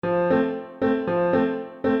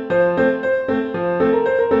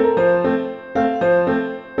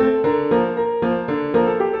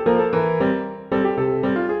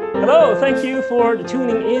for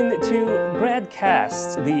tuning in to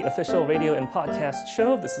GradCast, the official radio and podcast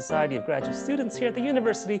show of the Society of Graduate Students here at the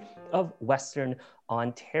University of Western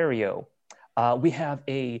Ontario. We have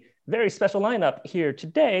a very special lineup here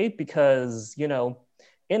today because, you know,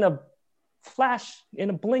 in a flash, in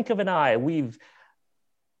a blink of an eye, we've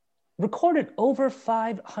recorded over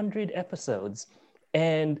 500 episodes.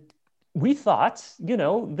 And we thought, you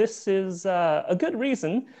know, this is a good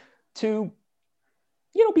reason to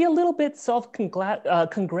be a little bit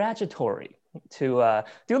self-congratulatory, to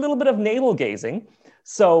do a little bit of navel gazing.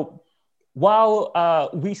 So while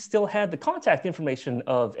we still had the contact information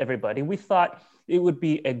of everybody, we thought it would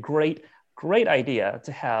be a great idea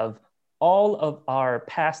to have all of our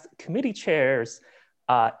past committee chairs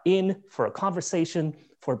in for a conversation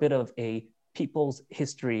for a bit of a people's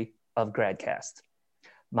history of GradCast.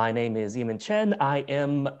 My name is Eamon Chen. I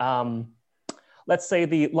am let's say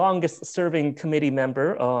the longest serving committee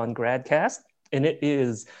member on GradCast. And it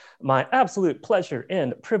is my absolute pleasure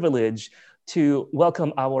and privilege to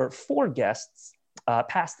welcome our four guests,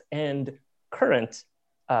 past and current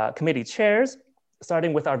committee chairs,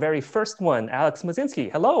 starting with our very first one, Alex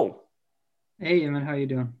Mazinski. Hello. Hey, Eamon, how are you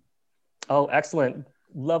doing? Oh, excellent.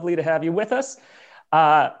 Lovely to have you with us.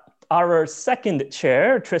 Our second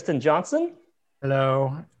chair, Tristan Johnson.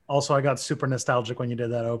 Hello. Also, I got super nostalgic when you did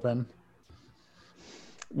that open.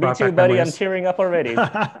 Me too, buddy. Memories. I'm tearing up already.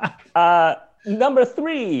 Number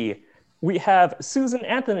three, we have Susan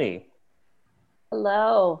Anthony.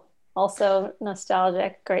 Hello. Also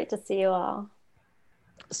nostalgic. Great to see you all.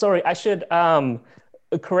 Sorry, I should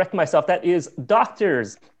correct myself. That is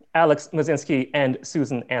Doctors Alex Mazinski and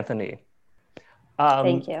Susan Anthony.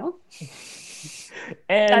 Thank you.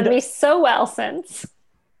 And done me so well since.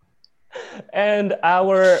 And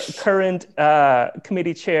our current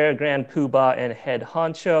committee chair, Grand Poobah and head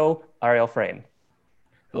honcho, Ariel Frame.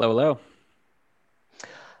 Hello, hello.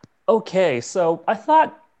 Okay, so I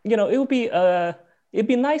thought, you know, it'd be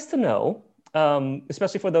nice to know,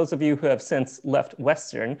 especially for those of you who have since left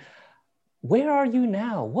Western, where are you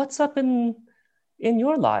now? What's up in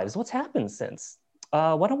your lives? What's happened since?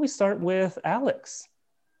 Why don't we start with Alex?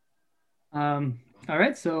 All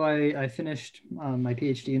right, so I finished my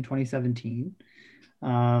PhD in 2017.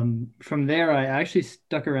 From there, I actually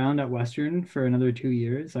stuck around at Western for another 2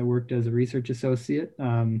 years. I worked as a research associate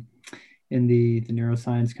in the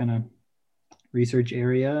neuroscience kind of research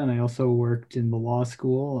area, and I also worked in the law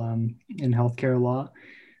school in healthcare law.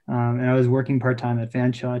 And I was working part-time at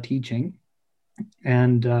Fanshawe teaching.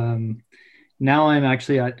 And now I'm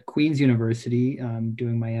actually at Queen's University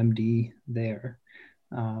doing my MD there.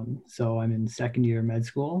 So I'm in second year med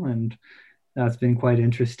school, and that's been quite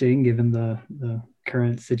interesting given the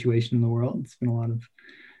current situation in the world. It's been a lot of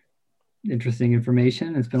interesting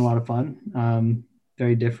information. It's been a lot of fun,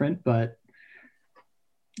 very different, but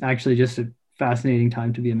actually just a fascinating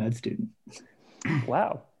time to be a med student.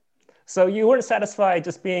 Wow. So you weren't satisfied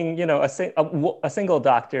just being, you know, a single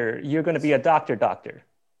doctor. You're going to be a doctor.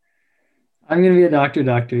 I'm going to be a doctor.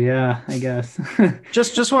 Yeah, I guess.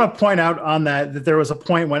 just want to point out on that there was a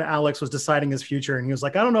point when Alex was deciding his future and he was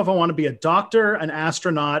like, I don't know if I want to be a doctor, an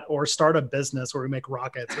astronaut, or start a business where we make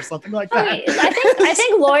rockets or something like that. I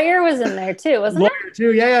think lawyer was in there too, wasn't it? Lawyer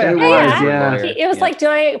too, yeah. It was like, do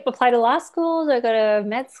I apply to law school? Do I go to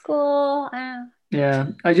med school? Yeah,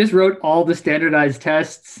 I just wrote all the standardized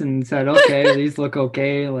tests and said, okay, these look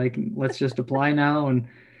okay. Like, let's just apply now and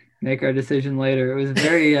make our decision later. It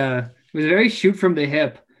was very shoot from the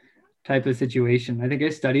hip type of situation. I think I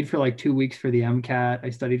studied for like 2 weeks for the MCAT. I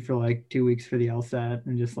studied for like 2 weeks for the LSAT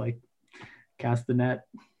and just like cast the net.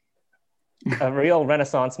 A real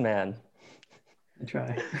Renaissance man. I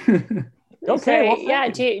try. Okay. Well, yeah.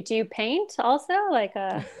 Do you paint also? Like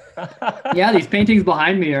Yeah, these paintings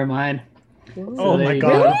behind me are mine. Oh my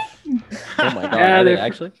God. Oh my God. Yeah, Are they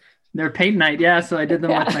actually? They're paint night. Yeah. So I did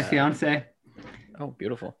them with my fiance. Oh,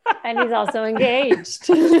 beautiful. And he's also engaged.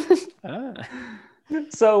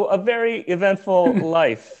 So a very eventful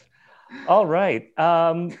life. All right.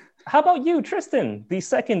 How about you, Tristan, the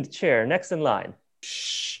second chair, next in line?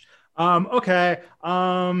 Okay.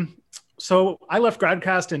 So I left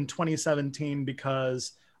GradCast in 2017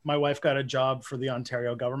 because my wife got a job for the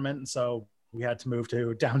Ontario government. And so we had to move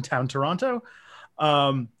to downtown Toronto.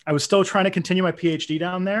 I was still trying to continue my PhD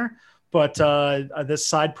down there. But this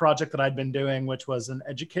side project that I'd been doing, which was an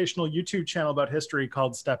educational YouTube channel about history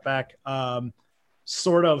called Step Back,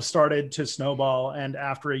 sort of started to snowball. And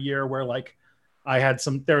after a year where like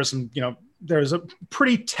there was a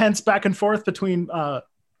pretty tense back and forth between,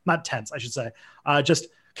 not tense, I should say, just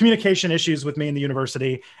communication issues with me in the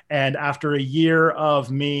university. And after a year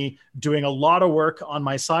of me doing a lot of work on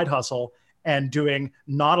my side hustle and doing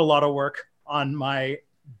not a lot of work on my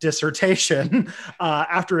dissertation.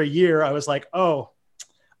 After a year, I was like,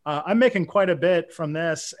 I'm making quite a bit from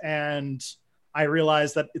this. And I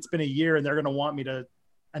realized that it's been a year and they're going to want me to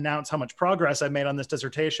announce how much progress I made on this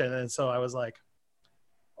dissertation. And so I was like,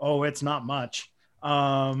 oh, it's not much.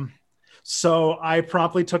 So I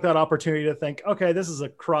promptly took that opportunity to think, okay, this is a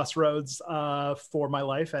crossroads for my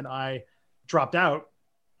life. And I dropped out,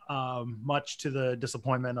 much to the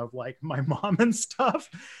disappointment of like my mom and stuff.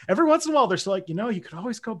 Every once in a while, they're still like, you could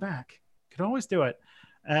always go back. You could always do it.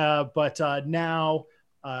 But now,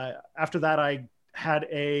 after that, I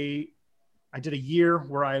did a year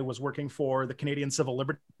where I was working for the Canadian Civil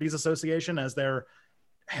Liberties Association as their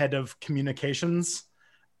head of communications.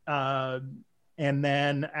 And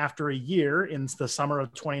then after a year, in the summer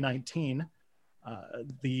of 2019,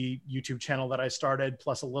 the YouTube channel that I started,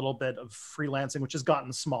 plus a little bit of freelancing, which has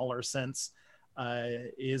gotten smaller since,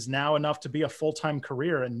 is now enough to be a full-time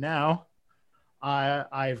career. And now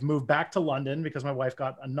I've moved back to London because my wife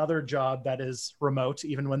got another job that is remote,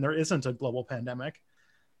 even when there isn't a global pandemic.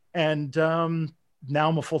 And now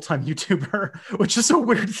I'm a full-time YouTuber, which is a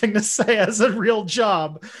weird thing to say as a real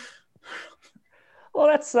job. Well,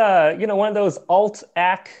 that's one of those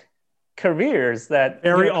alt-ac careers that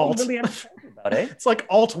very alt. Really understand about, eh? It's like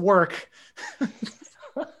alt work. You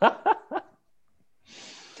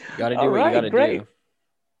got to do what you got to do.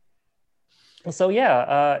 So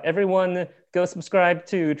yeah, everyone go subscribe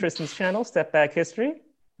to Tristan's channel, Step Back History.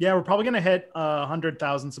 Yeah, we're probably gonna hit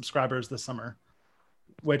 100,000 subscribers this summer,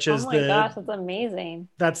 which is gosh, that's amazing.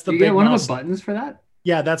 That's the you big get one of the milestone. buttons for that.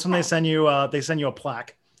 Yeah, that's when they send you a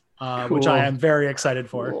plaque, which I am very excited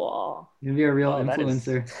for. Cool. You'll be a real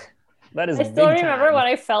influencer. That is. I still remember when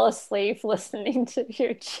I fell asleep listening to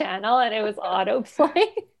your channel and it was autoplay.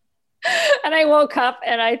 And I woke up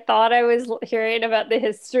and I thought I was hearing about the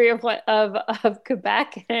history of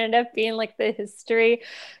Quebec. It ended up being like the history,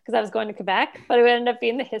 because I was going to Quebec, but it ended up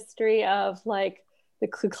being the history of like the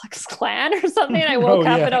Ku Klux Klan or something. And I woke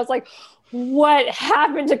up and I was like, what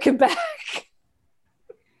happened to Quebec?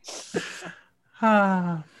 Good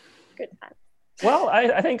time. Well,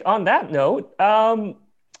 I think on that note,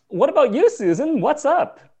 what about you, Susan? What's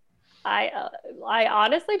up? I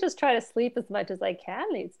honestly just try to sleep as much as I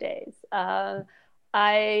can these days.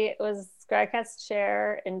 I was GradCast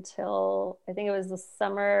chair until I think it was the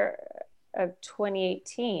summer of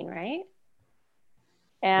 2018, right?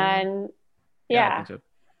 And I think so.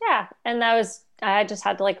 Yeah, and I just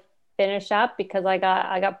had to like finish up because I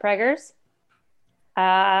got preggers,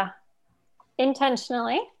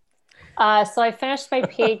 intentionally. So I finished my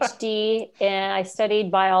PhD and I studied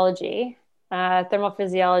biology.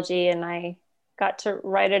 Thermophysiology, and I got to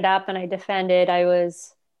write it up and I defended. I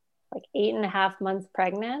was like 8.5 months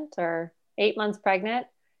pregnant or 8 months pregnant.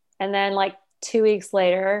 And then like 2 weeks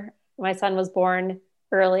later, my son was born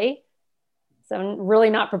early. So I'm really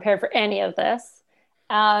not prepared for any of this.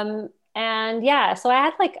 And yeah, so I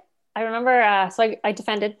had I remember, so I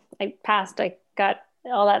defended, I passed, I got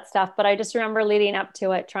all that stuff, but I just remember leading up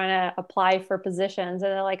to it, trying to apply for positions,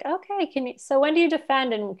 and they're like, okay, so when do you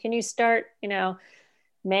defend, and can you start,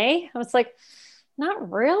 May? I was like,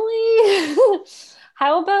 not really.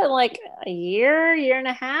 How about like a year and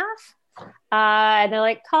a half? And they're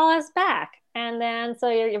like, call us back. And then, so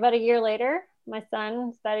about a year later, my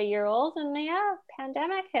son's about a year old, and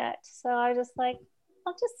pandemic hit. So I just like,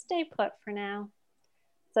 I'll just stay put for now.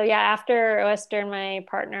 So yeah, after Western, my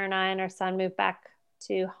partner and I and our son moved back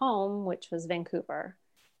to home, which was Vancouver,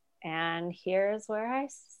 and here's where I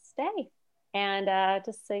stay. And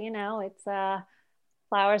just so you know, it's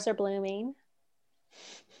flowers are blooming.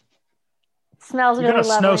 It smells really lovely.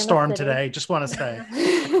 You got a snowstorm today. Just want to say.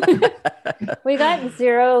 We got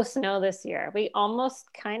 0 snow this year. We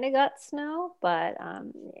almost kind of got snow, but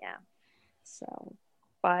yeah. So,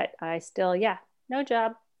 but I still, no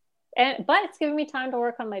job, but it's giving me time to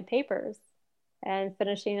work on my papers and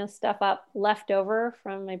finishing stuff up left over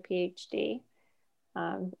from my PhD.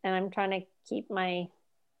 And I'm trying to keep my,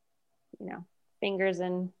 fingers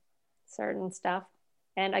in certain stuff.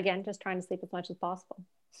 And again, just trying to sleep as much as possible.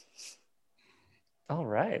 All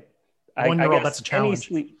right. One-year-old, that's a challenge.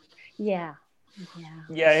 Any sleep, Yeah,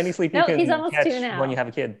 any sleep you he's can almost catch 2 now. when you have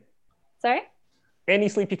a kid. Sorry? Any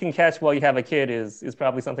sleep you can catch while you have a kid is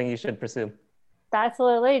probably something you should pursue. That's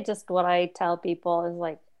literally just what I tell people is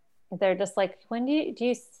like, they're just like, when do you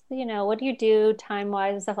what do you do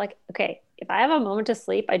time-wise and stuff? Like, okay, if I have a moment to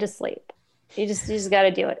sleep, I just sleep. You just got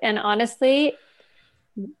to do it. And honestly,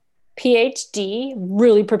 PhD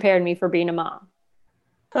really prepared me for being a mom,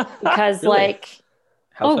 because Really?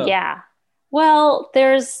 How so? yeah. Well,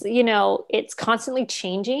 there's, it's constantly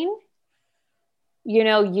changing.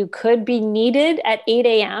 you could be needed at 8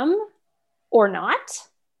 a.m. or not.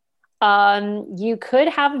 You could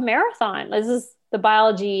have a marathon. This is the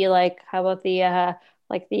biology. Like, how about the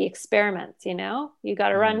experiments? You got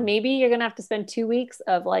to run. Maybe you're gonna have to spend 2 weeks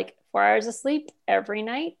of like 4 hours of sleep every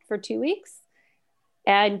night for 2 weeks,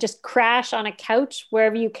 and just crash on a couch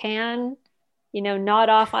wherever you can. Nod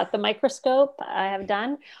off at the microscope. I have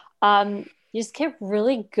done. You just get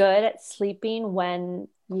really good at sleeping when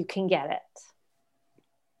you can get it.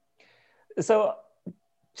 So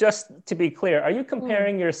just to be clear, are you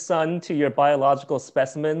comparing your son to your biological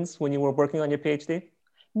specimens when you were working on your PhD?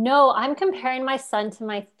 No, I'm comparing my son to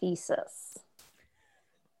my thesis.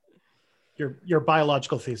 Your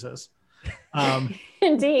biological thesis.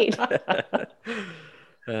 Indeed.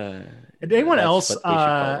 Did anyone else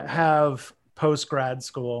have post-grad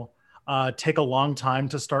school take a long time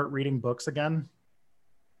to start reading books again?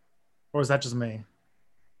 Or was that just me?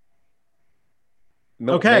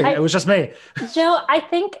 Okay, it was just me. Joe, I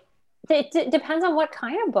think it depends on what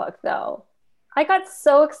kind of book, though. I got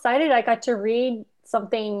so excited I got to read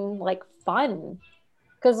something like fun,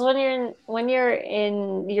 because when you're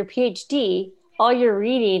in your PhD, all you're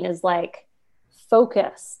reading is like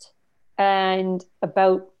focused and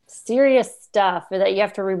about serious stuff that you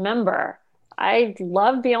have to remember. I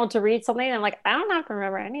love being able to read something and I'm like, I don't have to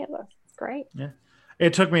remember any of this. It's great. Yeah,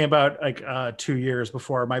 it took me about like 2 years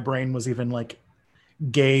before my brain was even like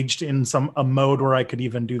gauged in a mode where I could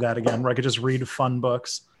even do that again, where I could just read fun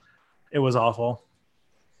books. It was awful.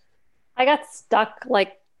 I got stuck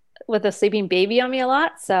like with a sleeping baby on me a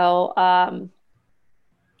lot, so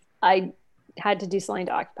I had to do something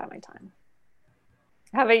to occupy my time.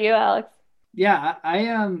 How about you, Alex? Yeah, I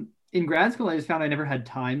in grad school I just found I never had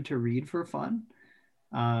time to read for fun.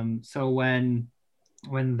 So when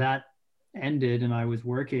that ended and I was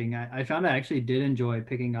working, I found I actually did enjoy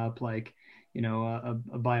picking up like a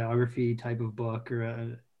biography type of book or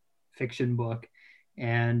a fiction book,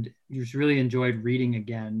 and just really enjoyed reading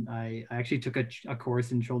again. I actually took a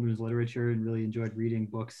course in children's literature and really enjoyed reading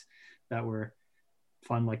books that were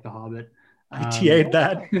fun, like The Hobbit. I TA'd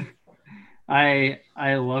that.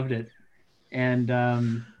 I loved it. And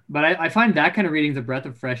but I find that kind of reading is a breath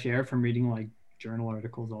of fresh air from reading like journal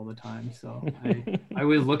articles all the time. So I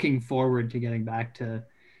was looking forward to getting back to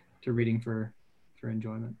reading for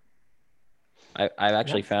enjoyment. I've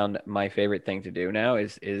actually found my favorite thing to do now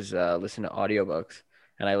is listen to audiobooks,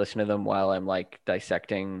 and I listen to them while I'm like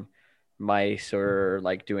dissecting mice or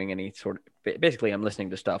like doing any sort of, basically I'm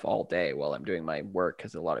listening to stuff all day while I'm doing my work,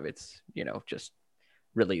 because a lot of it's, just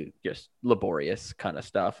really just laborious kind of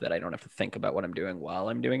stuff that I don't have to think about what I'm doing while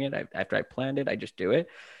I'm doing it. After I planned it, I just do it.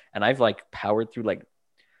 And I've like powered through like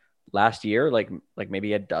last year, like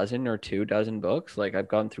maybe a dozen or 24 books. Like I've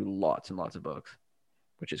gone through lots and lots of books,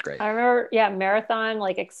 which is great. I remember, marathon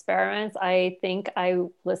like experiments. I think I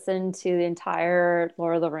listened to the entire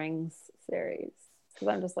Lord of the Rings series because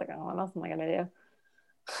I'm just like, oh, what else am I gonna do?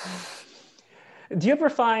 Do you ever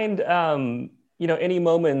find any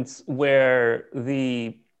moments where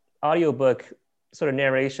the audiobook sort of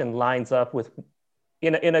narration lines up with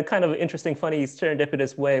in a kind of interesting, funny,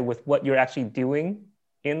 serendipitous way with what you're actually doing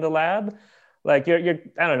in the lab? Like you're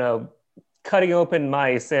I don't know, cutting open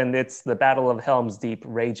mice and it's the Battle of Helm's Deep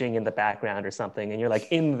raging in the background or something, and you're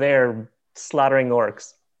like in there slaughtering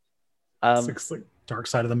orcs. It's like Dark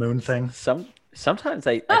Side of the Moon thing. Sometimes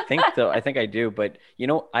I think though, I think I do, but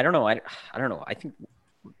I don't know. I don't know. I think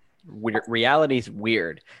reality's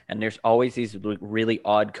weird, and there's always these really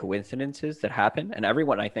odd coincidences that happen, and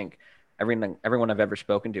everyone I've ever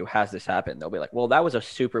spoken to has this happen. They'll be like, well, that was a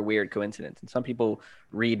super weird coincidence. And some people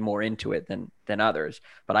read more into it than others.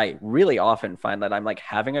 But I really often find that I'm like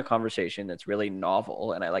having a conversation that's really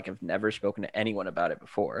novel, and I like have never spoken to anyone about it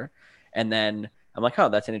before. And then I'm like, oh,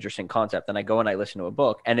 that's an interesting concept. Then I go and I listen to a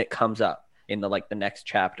book, and it comes up in the next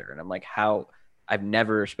chapter. And I'm like, how I've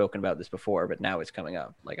never spoken about this before, but now it's coming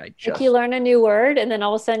up. Like you learn a new word and then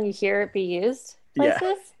all of a sudden you hear it be used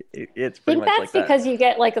places. Yeah, it's pretty much that's like that. Because you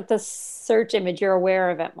get like the search image, you're aware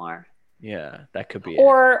of it more. Yeah, that could be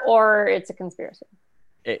or it's a conspiracy.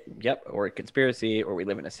 Or a conspiracy, or we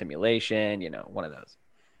live in a simulation, one of those.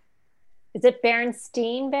 Is it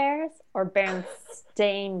Berenstain Bears or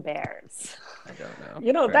Berenstain Bears? I don't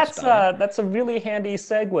know. That's a really handy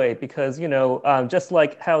segue because, just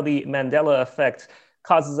like how the Mandela effect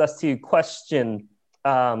causes us to question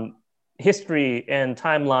history and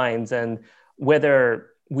timelines and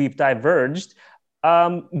whether we've diverged,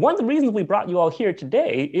 one of the reasons we brought you all here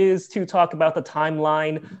today is to talk about the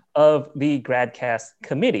timeline of the GradCast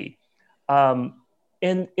committee.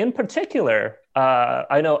 In particular,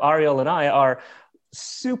 I know Ariel and I are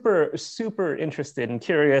super interested and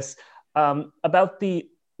curious about the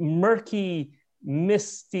murky,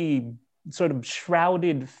 misty, sort of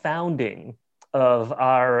shrouded founding of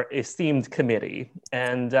our esteemed committee.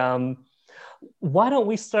 And why don't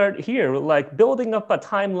we start here, like building up a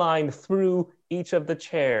timeline through each of the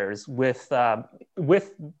chairs with the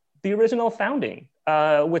original founding,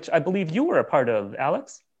 which I believe you were a part of,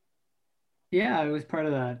 Alex. Yeah, I was part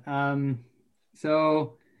of that.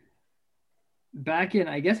 So back in,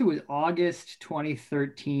 I guess it was August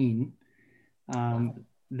 2013,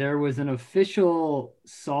 there was an official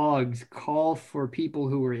SOGS call for people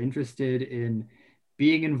who were interested in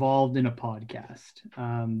being involved in a podcast.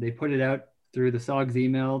 They put it out through the SOGS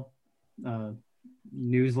email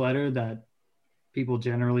newsletter that people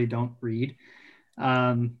generally don't read.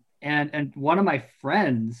 And one of my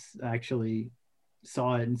friends actually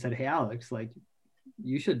saw it and said, "Hey, Alex, like,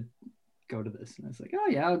 you should go to this." And I was like, "Oh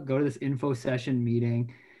yeah, I'll go to this info session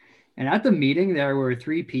meeting." And at the meeting, there were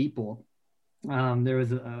 3 people. There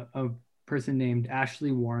was a person named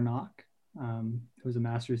Ashley Warnock, who was a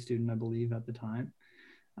master's student, I believe, at the time.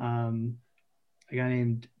 A guy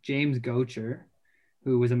named James Gocher,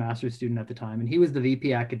 who was a master's student at the time, and he was the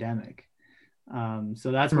VP academic.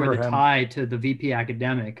 So that's where the tie to the VP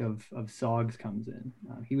academic of SOGS comes in.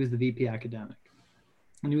 He was the VP academic,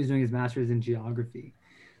 and he was doing his master's in geography.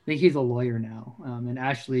 I think he's a lawyer now, and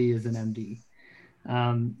Ashley is an MD.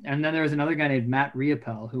 And then there was another guy named Matt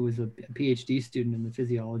Riopel, who was a PhD student in the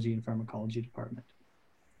physiology and pharmacology department.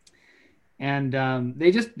 And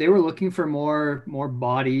they were looking for more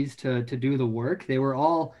bodies to do the work. They were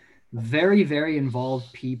all very, very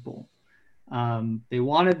involved people. They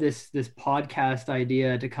wanted this podcast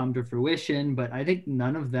idea to come to fruition, but I think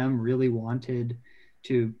none of them really wanted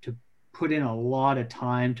to put in a lot of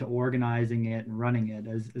time to organizing it and running it,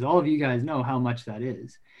 as all of you guys know how much that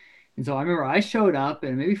is. And so I remember I showed up,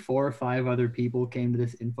 and maybe 4 or 5 other people came to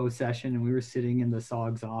this info session, and we were sitting in the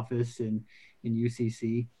SOGS office in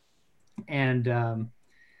UCC. And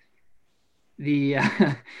they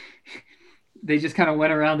just kind of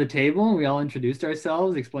went around the table, and we all introduced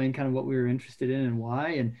ourselves, explained kind of what we were interested in and why.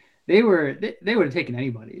 And they would have taken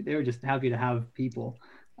anybody. They were just happy to have people.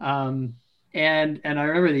 And I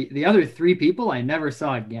remember the other 3 people I never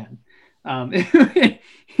saw again. And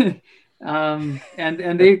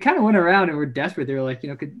they kind of went around and were desperate. They were like,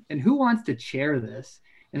 and who wants to chair this?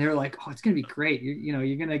 And they were like, "Oh, it's going to be great.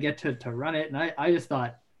 You're going to get to run it." And I just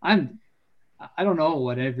thought, I don't know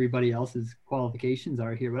what everybody else's qualifications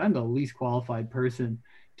are here, but I'm the least qualified person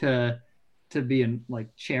to be in,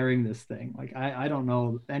 like, chairing this thing. Like, I don't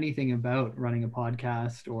know anything about running a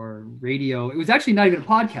podcast or radio. It was actually not even a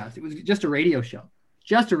podcast. It was just a radio show,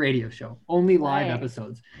 only live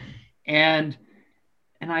episodes. And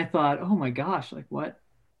I thought, oh my gosh, like, what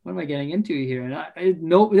am I getting into here? And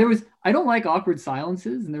I don't like awkward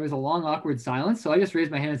silences, and there was a long awkward silence. So I just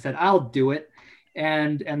raised my hand and said, "I'll do it."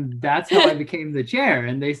 And that's how I became the chair.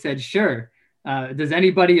 And they said, "Sure. Does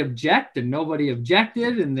anybody object?" And nobody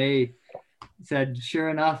objected. And they said, "Sure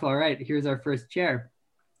enough. All right, here's our first chair."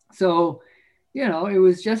 So, it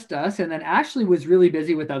was just us. And then Ashley was really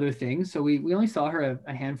busy with other things. So we only saw her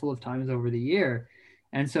a handful of times over the year.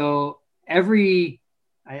 And so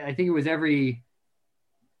I think it was every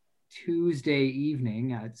Tuesday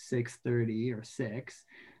evening at 6:30 or 6,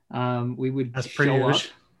 we would show up.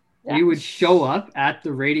 Yeah. We would show up at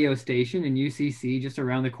the radio station in UCC, just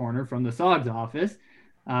around the corner from the SOGS office,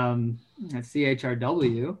 at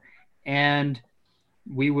CHRW, and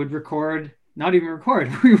we would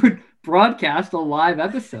we would broadcast a live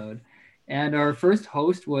episode. And our first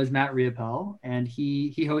host was Matt Riopel, and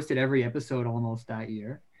he hosted every episode almost that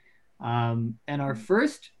year. And our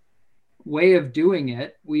first way of doing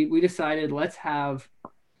it, we decided, let's have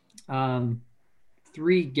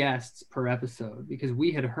 3 guests per episode, because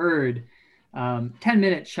we had heard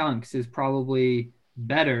 10-minute chunks is probably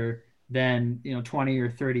better than 20 or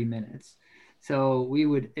 30 minutes. So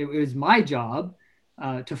it was my job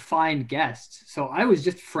to find guests. So I was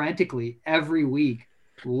just frantically every week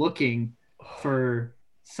looking for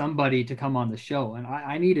somebody to come on the show, and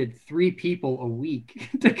I needed 3 people a week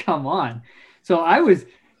to come on. So I was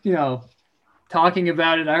talking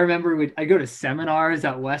about it. I remember I go to seminars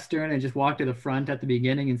at Western and just walk to the front at the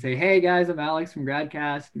beginning and say, "Hey guys, I'm Alex from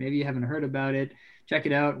GradCast. Maybe you haven't heard about it. Check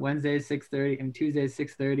it out. Wednesdays 6:30 and Tuesdays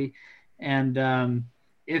 6:30. And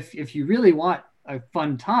if you really want a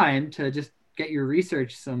fun time to just get your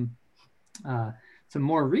research some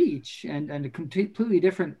more reach and a completely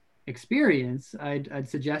different experience, I'd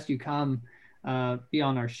suggest you come be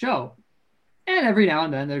on our show." And every now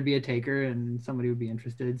and then there'd be a taker and somebody would be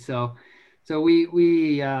interested. So So we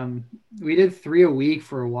did 3 a week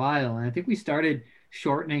for a while, and I think we started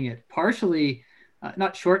shortening it, partially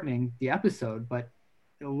not shortening the episode, but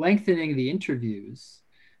lengthening the interviews,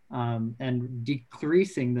 and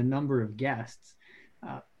decreasing the number of guests,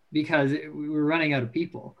 because we were running out of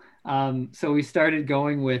people. So we started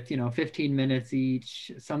going with 15 minutes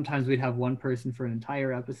each. Sometimes we'd have one person for an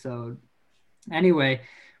entire episode. Anyway,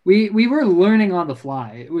 we were learning on the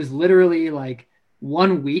fly. It was literally like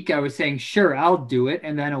 1 week I was saying, sure, I'll do it.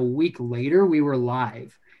 And then a week later we were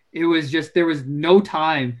live. It was just, there was no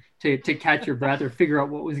time to catch your breath or figure out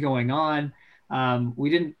what was going on. We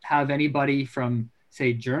didn't have anybody from,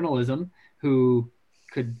 say, journalism who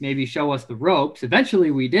could maybe show us the ropes.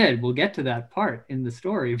 Eventually we did. We'll get to that part in the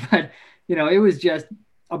story. But, it was just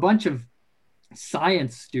a bunch of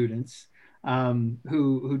science students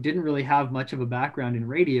who didn't really have much of a background in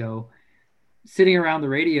radio, sitting around the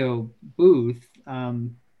radio booth,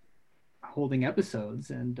 holding episodes.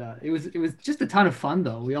 And it was just a ton of fun,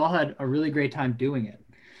 though. We all had a really great time doing it.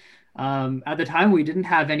 At the time, we didn't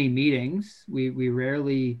have any meetings. We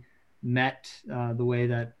rarely met the way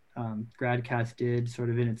that Gradcast did, sort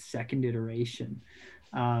of in its second iteration.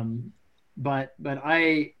 But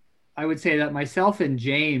I would say that myself and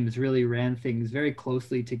James really ran things very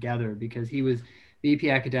closely together, because he was VP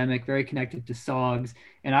academic, very connected to SOGS,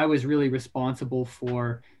 and I was really responsible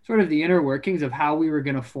for sort of the inner workings of how we were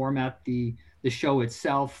going to format the show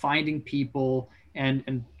itself, finding people,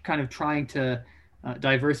 and kind of trying to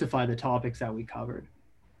diversify the topics that we covered.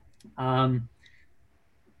 And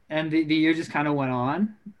the year just kind of went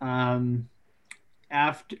on.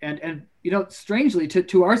 Strangely,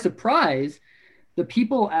 to our surprise, the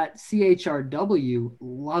people at CHRW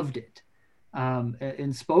loved it.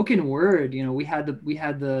 In spoken word, we had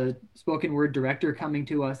the spoken word director coming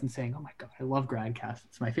to us and saying, "Oh my God, I love Gradcast.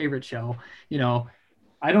 It's my favorite show."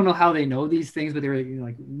 I don't know how they know these things, but they were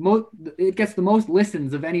like, it gets the most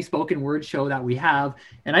listens of any spoken word show that we have.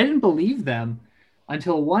 And I didn't believe them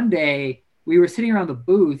until one day we were sitting around the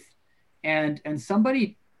booth, and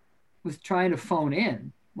somebody was trying to phone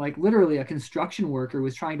in. Like literally a construction worker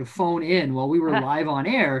was trying to phone in while we were live on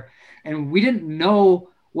air, and we didn't know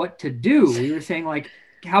what to do. We were saying, like,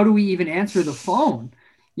 how do we even answer the phone?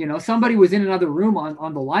 Somebody was in another room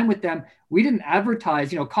on the line with them. We didn't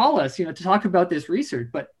advertise, call us, to talk about this research,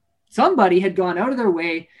 but somebody had gone out of their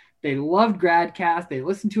way. They loved Gradcast. They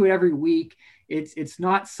listened to it every week. It's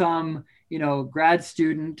not some, grad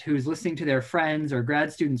student who's listening to their friends, or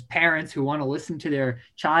grad students' parents who want to listen to their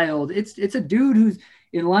child. It's a dude who's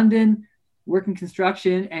in London working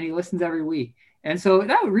construction, and he listens every week. And so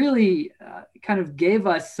that really kind of gave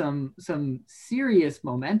us some serious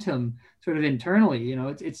momentum sort of internally.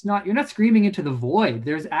 It's not, you're not screaming into the void.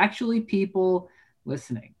 There's actually people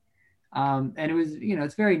listening. And it was,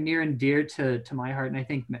 it's very near and dear to my heart, and I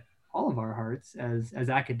think all of our hearts as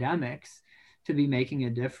academics, to be making a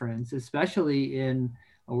difference, especially in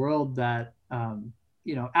a world that,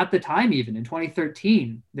 at the time, even in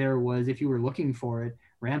 2013, there was, if you were looking for it,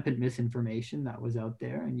 rampant misinformation that was out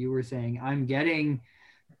there. And you were saying, I'm getting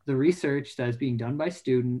the research that is being done by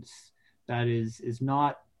students that is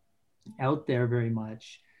not out there very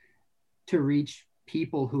much to reach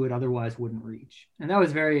people who it otherwise wouldn't reach. And that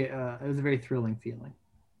was it was a very thrilling feeling.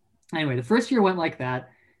 Anyway, the first year went like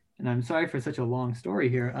that. And I'm sorry for such a long story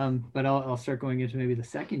here, but I'll start going into maybe the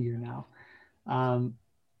second year now.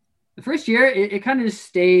 The first year, it kind of just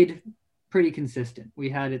stayed pretty consistent.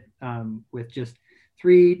 We had it with just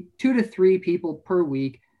 2 to 3 people per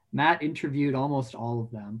week. Matt interviewed almost all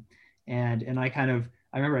of them. And I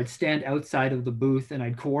remember I'd stand outside of the booth and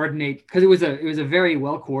I'd coordinate, because it was a very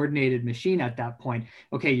well coordinated machine at that point.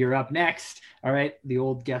 Okay, you're up next. All right, the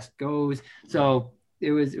old guest goes. So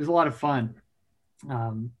it was a lot of fun.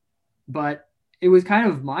 But it was kind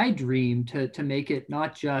of my dream to make it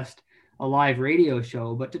not just a live radio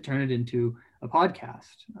show, but to turn it into a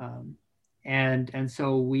podcast. And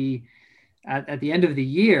so we, at the end of the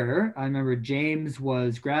year, I remember James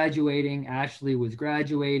was graduating, Ashley was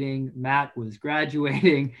graduating, Matt was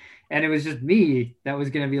graduating, and it was just me that was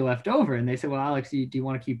going to be left over. And they said, well, Alex, do you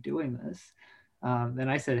want to keep doing this?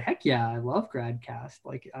 And I said, heck yeah, I love Gradcast.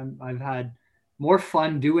 Like I've had more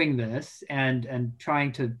fun doing this and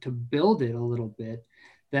trying to build it a little bit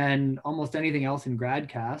than almost anything else in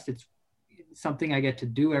Gradcast. It's something I get to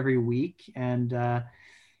do every week. And,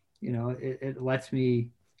 it lets me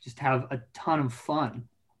just have a ton of fun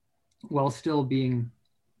while still being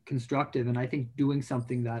constructive. And I think doing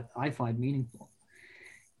something that I find meaningful.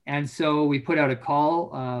 And so we put out a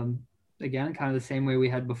call, again, kind of the same way we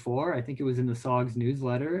had before. I think it was in the SOGS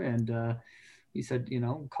newsletter. And we said,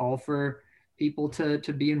 call for people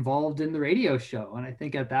to be involved in the radio show. And I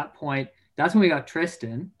think at that point, that's when we got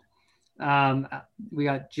Tristan. We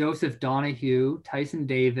got Joseph Donahue, Tyson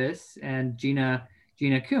Davis, and Gina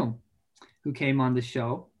Kuhn, who came on the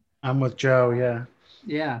show. I'm with Joe. Yeah.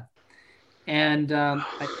 Yeah. And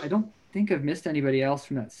I don't think I've missed anybody else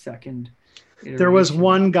from that second iteration. There was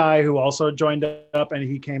one guy who also joined up, and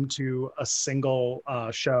he came to a single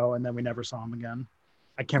show, and then we never saw him again.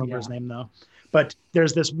 I can't remember his name though. But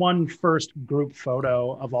there's this one first group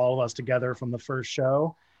photo of all of us together from the first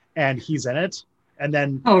show, and he's in it. And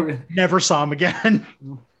then really? Never saw him again.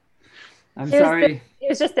 I'm sorry. He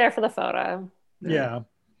was just there for the photo. Yeah.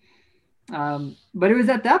 But it was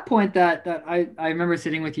at that point that I remember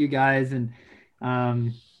sitting with you guys, and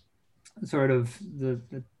sort of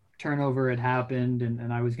the turnover had happened,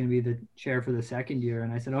 and I was going to be the chair for the second year.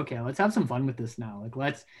 And I said, okay, let's have some fun with this now. Like,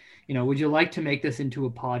 let's, would you like to make this into a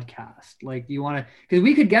podcast? Like, do you want to, because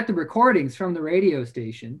we could get the recordings from the radio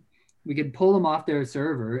station. We could pull them off their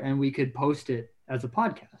server and we could post it as a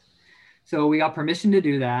podcast. So we got permission to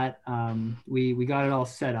do that. We got it all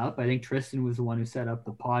set up. I think Tristan was the one who set up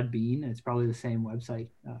the Podbean. It's probably the same website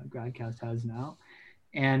Gradcast has now.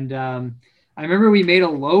 And I remember we made a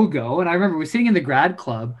logo, and I remember we were sitting in the grad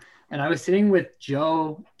club, and I was sitting with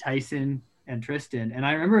Joe, Tyson, and Tristan. And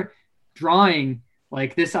I remember drawing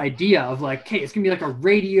like this idea of like, okay, it's gonna be like a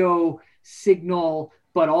radio signal,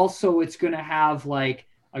 but also it's gonna have like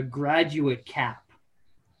a graduate cap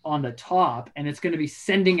on the top, and it's going to be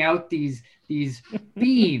sending out these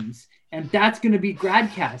beams, and that's going to be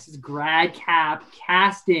Gradcast. It's GradCap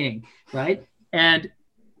casting, right? And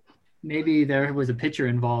maybe there was a picture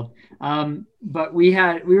involved, but we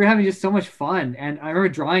were having just so much fun. And I remember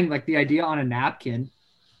drawing like the idea on a napkin,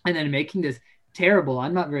 and then making this terrible,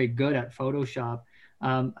 I'm not very good at Photoshop,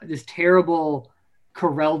 this terrible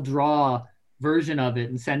Corel Draw version of it,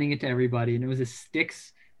 and sending it to everybody. And it was a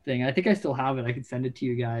Stix thing. I think I still have it. I could send it to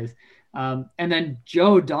you guys. And then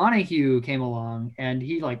Joe Donahue came along, and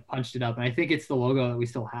he like punched it up, and I think it's the logo that we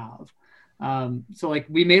still have. So like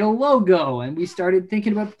we made a logo, and we started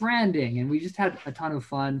thinking about branding, and we just had a ton of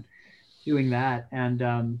fun doing that.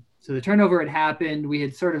 And so the turnover had happened. We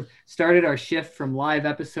had sort of started our shift from live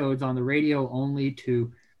episodes on the radio only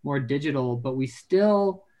to more digital, but we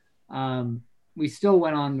still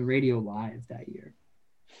went on the radio live that year.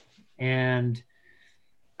 And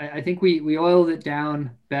I think we oiled it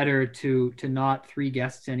down better to not 3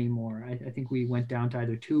 guests anymore. I think we went down to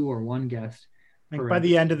either 2 or 1 guest. I think by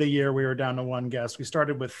the end of the year, we were down to 1 guest. We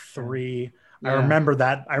started with 3. Yeah. I remember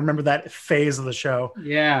that phase of the show.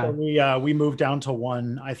 Yeah. So we moved down to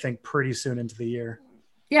 1, I think, pretty soon into the year.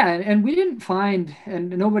 Yeah, and we didn't find, and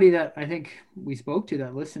nobody that I think we spoke to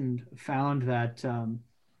that listened found that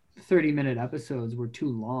 30-minute episodes were too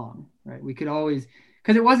long, right? We could always,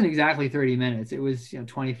 because it wasn't exactly 30 minutes. It was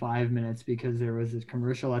 25 minutes, because there was this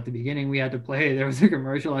commercial at the beginning we had to play. There was a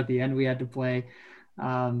commercial at the end we had to play.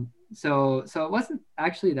 So it wasn't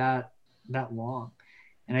actually that long.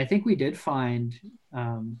 And I think we did find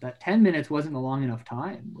that 10 minutes wasn't a long enough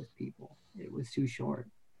time with people. It was too short.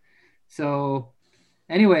 So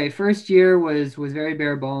anyway, first year was very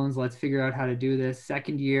bare bones. Let's figure out how to do this.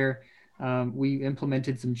 Second year, we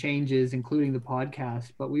implemented some changes, including the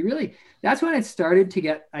podcast, but that's when it started to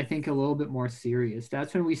get, I think, a little bit more serious.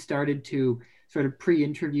 That's when we started to sort of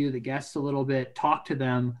pre-interview the guests a little bit, talk to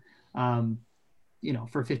them,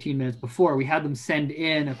 for 15 minutes before. We had them send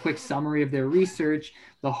in a quick summary of their research.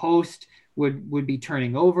 The host would be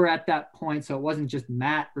turning over at that point. So it wasn't just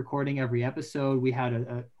Matt recording every episode. We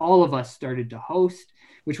had all of us started to host,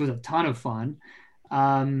 which was a ton of fun.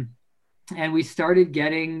 And we started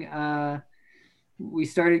getting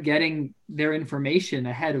their information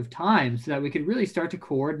ahead of time, so that we could really start to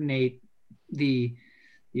coordinate the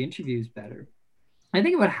interviews better. I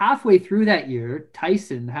think about halfway through that year,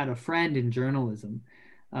 Tyson had a friend in journalism,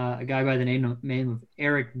 a guy by the name of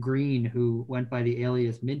Eric Green, who went by the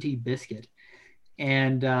alias Minty Biscuit.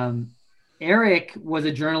 And Eric was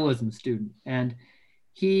a journalism student, and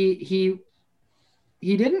he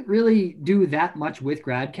didn't really do that much with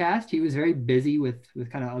Gradcast. He was very busy with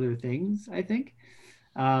kind of other things, I think.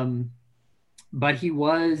 But he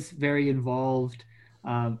was very involved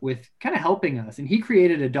with kind of helping us. And he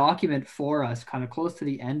created a document for us kind of close to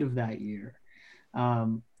the end of that year,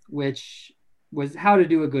 which was how to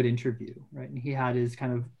do a good interview, right? And he had his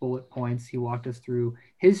kind of bullet points. He walked us through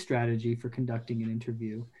his strategy for conducting an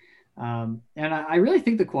interview. And I really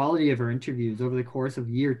think the quality of our interviews over the course of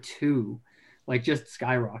year 2 like just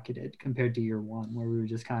skyrocketed compared to year 1, where we were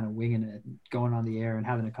just kind of winging it, going on the air and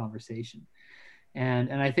having a conversation.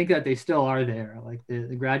 And I think that they still are there. Like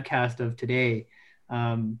the Gradcast of today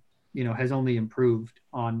has only improved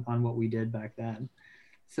on what we did back then.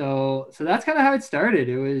 So that's kind of how it started.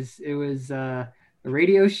 It was a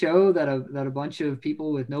radio show that a bunch of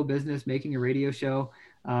people with no business making a radio show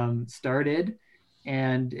started,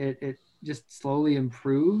 and it just slowly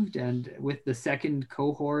improved. And with the second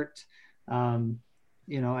cohort,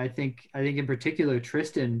 I think in particular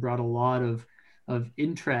Tristan brought a lot of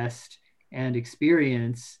interest and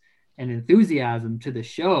experience and enthusiasm to the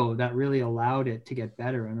show that really allowed it to get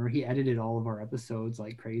better. And he edited all of our episodes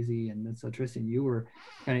like crazy. And so Tristan, you were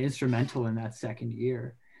kind of instrumental in that second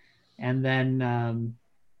year. And then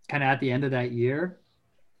kind of at the end of that year,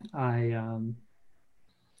 I,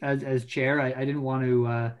 as chair, I didn't want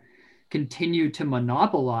to continue to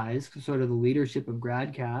monopolize sort of the leadership of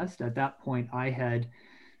GradCast. At that point, I had,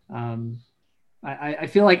 I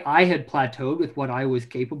feel like I had plateaued with what I was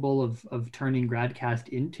capable of turning GradCast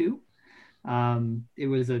into. It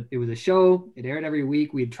was a show. It aired every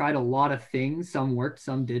week. We had tried a lot of things. Some worked,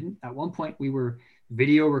 some didn't. At one point, we were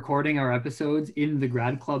video recording our episodes in the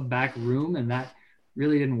Grad Club back room, and that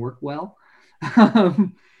really didn't work well.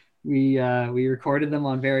 We recorded them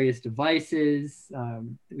on various devices.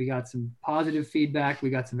 We got some positive feedback. We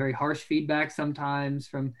got some very harsh feedback sometimes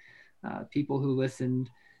from people who listened.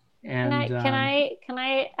 And can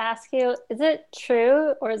I ask you, is it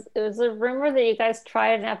true, or is a rumor that you guys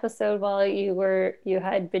tried an episode while you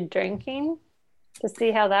had been drinking to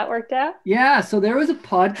see how that worked out? Yeah, so there was a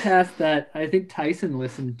podcast that I think Tyson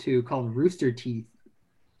listened to called Rooster Teeth,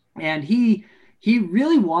 and he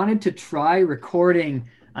really wanted to try recording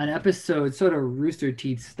an episode sort of Rooster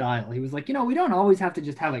Teeth style. He was like, we don't always have to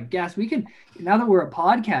just have a guest. We can, now that we're a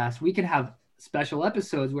podcast, we can have special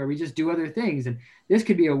episodes where we just do other things, and this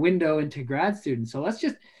could be a window into grad students. So let's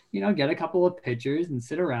just get a couple of pictures and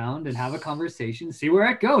sit around and have a conversation, see where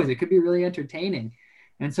it goes. It could be really entertaining.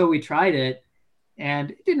 And so we tried it,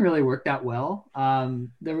 and it didn't really work that well.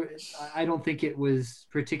 I don't think it was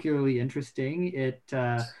particularly interesting. It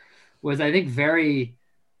was, I think, very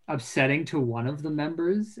upsetting to one of the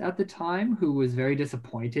members at the time, who was very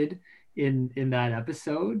disappointed in that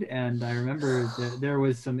episode. And I remember that there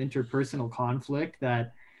was some interpersonal conflict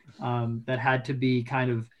that had to be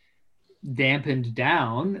kind of dampened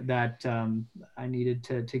down, that I needed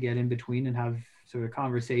to get in between and have sort of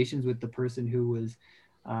conversations with the person who was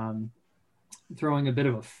throwing a bit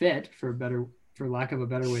of a fit, for lack of a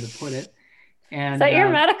better way to put it. And is that your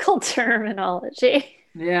medical terminology?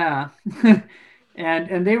 Yeah.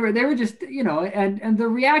 and they were just, and the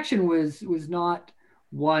reaction was not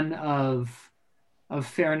one of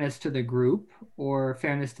fairness to the group or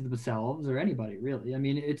fairness to themselves or anybody, really. I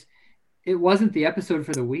mean, it wasn't the episode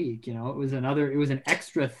for the week, it was an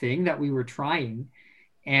extra thing that we were trying,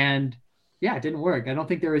 and yeah, it didn't work. I don't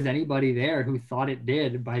think there was anybody there who thought it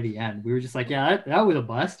did by the end. We were just like, yeah, that was a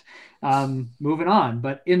bust. Moving on.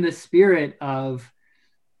 But in the spirit of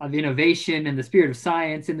innovation, in the spirit of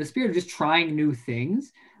science, in the spirit of just trying new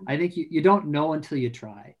things, I think you don't know until you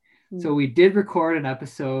try. So we did record an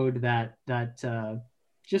episode that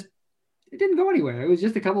just, it didn't go anywhere. It was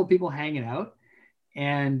just a couple of people hanging out,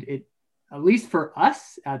 and it, at least for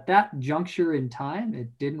us at that juncture in time,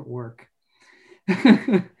 it didn't work.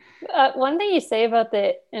 One thing you say about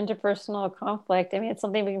the interpersonal conflict, I mean, it's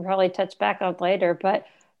something we can probably touch back on later, but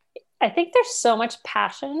I think there's so much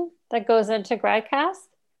passion that goes into GradCast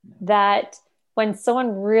that when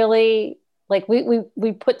someone really, like,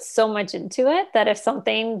 we put so much into it that if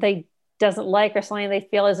something they doesn't like or something they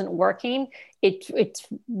feel isn't working, it's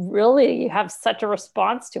really, you have such a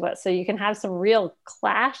response to it. So you can have some real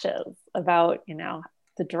clashes about,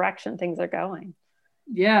 the direction things are going.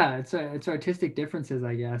 Yeah, it's artistic differences,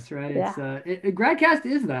 I guess, right? Yeah. GradCast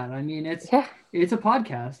is that. I mean, it's a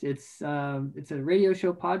podcast. It's a radio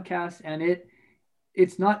show podcast, and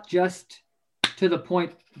it's not just to the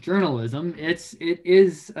point journalism. It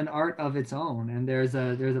is an art of its own, and there's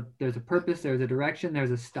a purpose, there's a direction,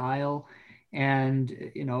 there's a style, and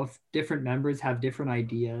if different members have different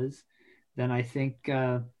ideas, then I think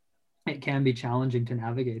it can be challenging to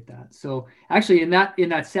navigate that. So actually, in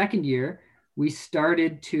that second year, we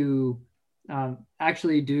started to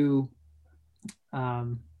actually do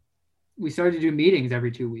meetings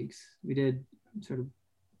every 2 weeks. We did sort of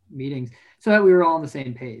meetings so that we were all on the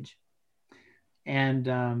same page. And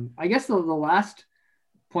I guess the last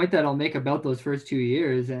point that I'll make about those first 2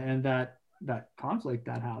 years and that conflict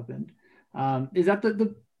that happened is that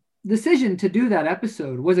the decision to do that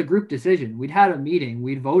episode was a group decision. We'd had a meeting,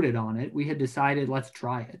 we'd voted on it, we had decided, let's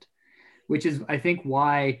try it, which is, I think,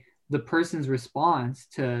 why the person's response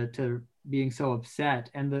to being so upset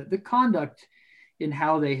and the conduct in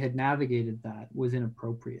how they had navigated that was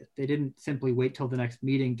inappropriate. They didn't simply wait till the next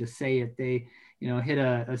meeting to say it. They, hit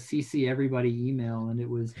a CC everybody email, and it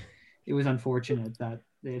was unfortunate that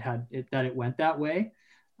it went that way.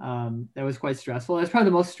 That was quite stressful. That's probably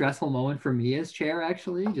the most stressful moment for me as chair,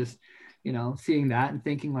 actually, just, seeing that and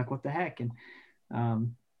thinking like, what the heck? And,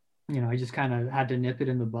 I just kind of had to nip it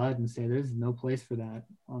in the bud and say, there's no place for that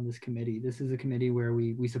on this committee. This is a committee where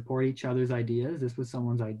we support each other's ideas. This was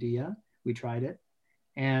someone's idea. We tried it.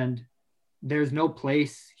 And there's no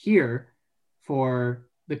place here for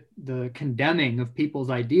the condemning of people's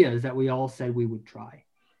ideas that we all said we would try.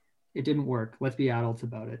 It didn't work. Let's be adults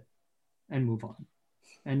about it and move on,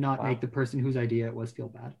 and not make the person whose idea it was feel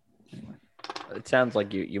bad. Anyway. It sounds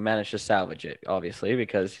like you managed to salvage it, obviously,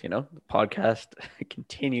 because the podcast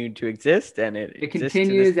continued to exist, and it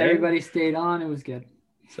continues. Everybody stayed on. It was good.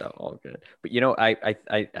 So all good. But I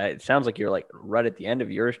it sounds like you're like right at the end of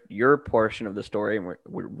your portion of the story, and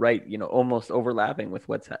we're right, almost overlapping with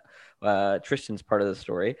what's Tristan's part of the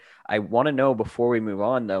story. I want to know, before we move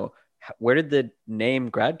on though, where did the name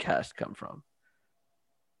Gradcast come from?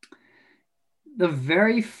 The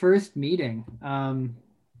very first meeting,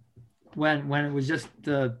 when it was just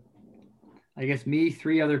me,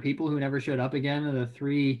 3 other people who never showed up again, and the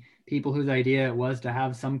 3 people whose idea it was to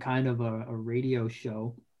have some kind of a radio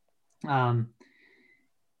show.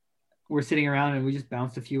 We're sitting around and we just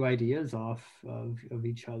bounced a few ideas off of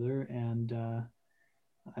each other, and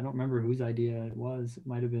I don't remember whose idea it was. It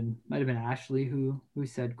might have been Ashley who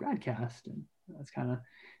said Gradcast, and that's kind of,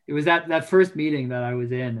 it was that first meeting that I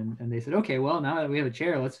was in, and they said, okay, well, now that we have a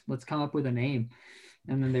chair, let's come up with a name.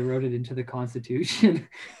 And then they wrote it into the Constitution,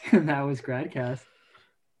 and that was Gradcast.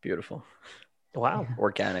 Beautiful. Wow.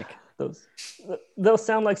 Organic. Those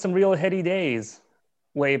sound like some real heady days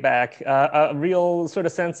way back. A real sort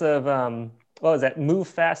of sense of, what was that? Move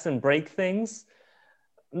fast and break things.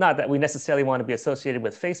 Not that we necessarily want to be associated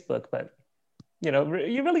with Facebook, but,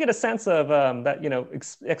 you really get a sense of that,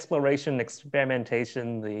 exploration,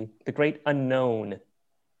 experimentation, the great unknown.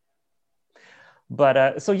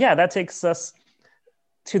 But so yeah, that takes us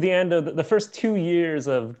to the end of the first 2 years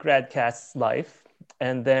of Gradcast's life.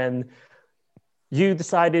 And then you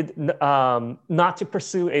decided not to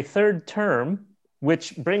pursue a 3rd term,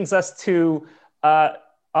 which brings us to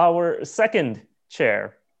our second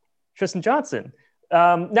chair, Tristan Johnson.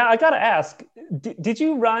 Now, I got to ask, did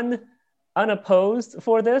you run unopposed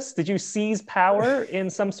for this? Did you seize power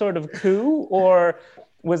in some sort of coup, or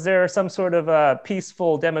was there some sort of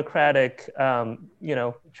peaceful, democratic,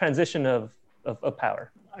 transition of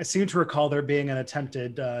power? I seem to recall there being an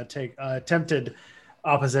attempted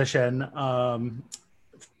opposition.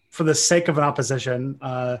 For the sake of an opposition,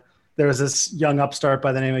 there was this young upstart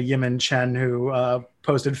by the name of Yimin Chen who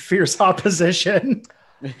posted fierce opposition.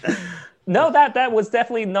 No, that was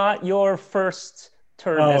definitely not your first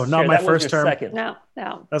term. Oh, not my first term. Second. No.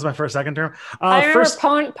 That was my second term. I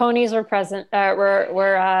remember ponies were present.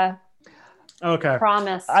 Were okay.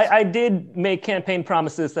 Promised. I did make campaign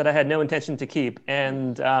promises that I had no intention to keep,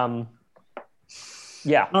 and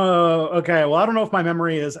yeah. Oh, okay. Well, I don't know if my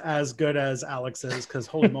memory is as good as Alex's, because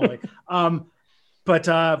holy moly. But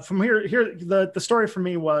from here, the story for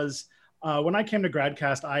me was when I came to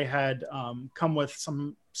Gradcast, I had come with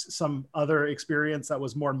some other experience that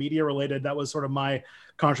was more media related. That was sort of my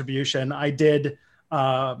contribution. I did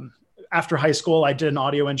after high school, I did an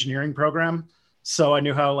audio engineering program. So I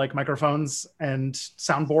knew how like microphones and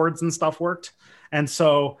soundboards and stuff worked. And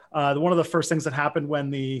so one of the first things that happened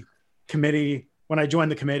when I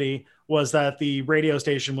joined the committee was that the radio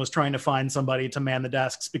station was trying to find somebody to man the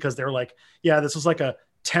desks, because they're like, yeah, this was like a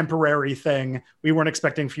temporary thing. We weren't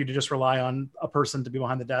expecting for you to just rely on a person to be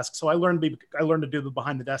behind the desk. So I learned to do the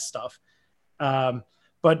behind the desk stuff.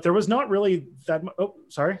 But there was not really that. Oh,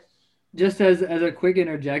 sorry. Just as a quick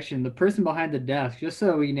interjection, the person behind the desk, just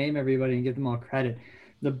so we name everybody and give them all credit,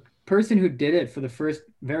 the person who did it for the first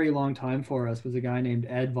very long time for us was a guy named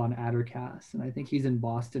Ed von Addercast, and I think he's in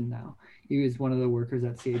Boston now. He was one of the workers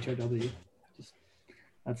at CHRW.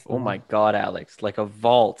 Oh my God, Alex, like a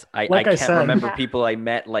vault. I can't remember people I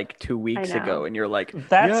met like 2 weeks ago, and you're like,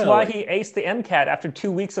 that's why he aced the MCAT after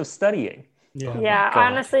 2 weeks of studying. Yeah,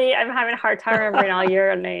 honestly, I'm having a hard time remembering all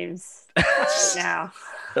your names right now.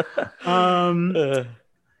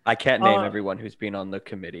 I can't name everyone who's been on the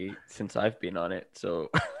committee since I've been on it,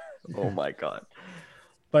 so oh my God.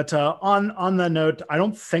 But on that note, I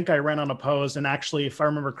don't think I ran unopposed, and actually, if I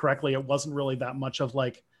remember correctly, it wasn't really that much of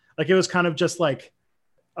like it was kind of just like,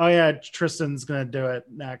 oh yeah, Tristan's gonna do it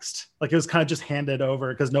next. Like it was kind of just handed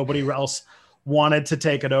over because nobody else wanted to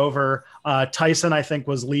take it over. Tyson, I think,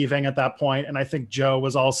 was leaving at that point, and I think Joe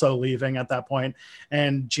was also leaving at that point,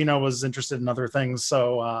 and Gino was interested in other things.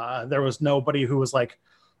 So there was nobody who was like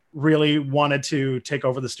really wanted to take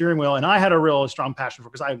over the steering wheel. And I had a real strong passion for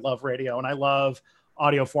it because I love radio and I love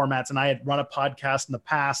audio formats, and I had run a podcast in the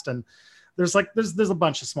past, and there's a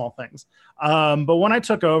bunch of small things. But when I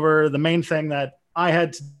took over, the main thing that I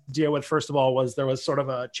had to deal with, first of all, was there was sort of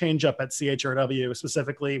a change up at CHRW,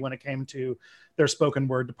 specifically when it came to their spoken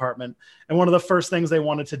word department. And one of the first things they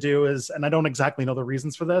wanted to do is, and I don't exactly know the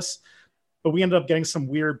reasons for this, but we ended up getting some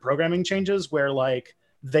weird programming changes where like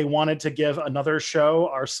they wanted to give another show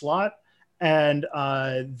our slot, and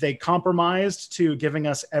they compromised to giving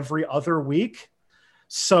us every other week.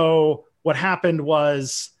 So what happened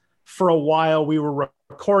was, for a while we were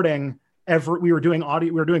recording we were doing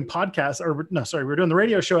podcasts, we were doing the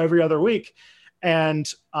radio show every other week. And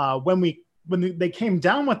when they came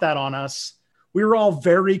down with that on us, we were all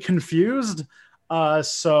very confused.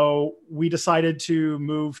 So we decided to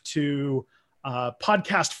move to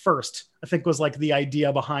podcast first, I think was like the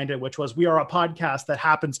idea behind it, which was we are a podcast that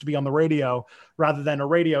happens to be on the radio rather than a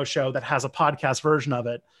radio show that has a podcast version of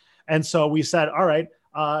it. And so we said, all right,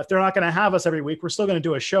 if they're not going to have us every week, we're still going to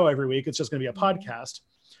do a show every week. It's just going to be a podcast.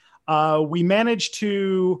 We managed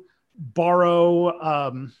to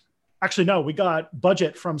borrow, we got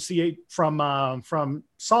budget from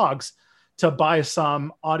SOGS to buy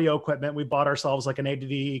some audio equipment. We bought ourselves like an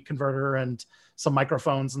ADD converter and some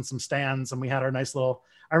microphones and some stands. And we had our nice little,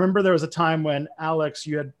 I remember there was a time when Alex,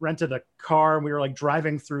 you had rented a car and we were like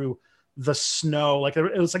driving through the snow. Like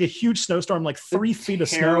it was like a huge snowstorm, like 3 feet of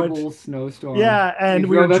snow. Terrible snowstorm. Yeah. And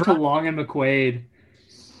we drove out to Long and McQuaid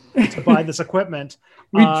to buy this equipment.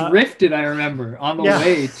 We drifted, I remember, on the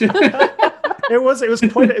way to it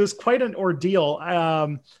was quite an ordeal.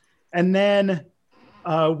 And then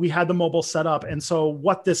we had the mobile set up. And so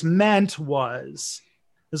what this meant was,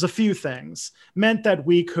 there's a few things. Meant that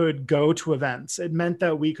we could go to events. It meant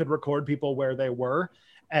that we could record people where they were.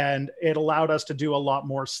 And it allowed us to do a lot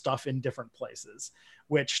more stuff in different places,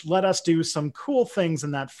 which let us do some cool things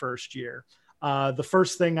in that first year. The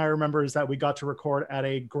first thing I remember is that we got to record at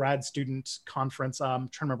a grad student conference. I'm trying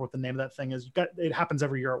to remember what the name of that thing is. It happens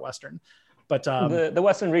every year at Western, but the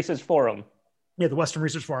Western Research Forum. Yeah, the Western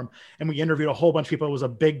Research Forum, and we interviewed a whole bunch of people. It was a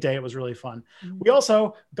big day. It was really fun. We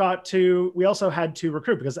also had to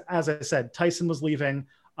recruit because, as I said, Tyson was leaving,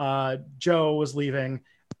 Joe was leaving,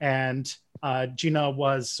 and Gina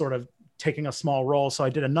was sort of taking a small role. So I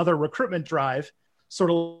did another recruitment drive, sort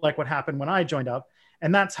of like what happened when I joined up.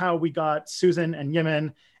 And that's how we got Susan and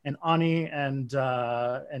Yimin and Ani and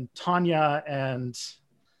Tanya and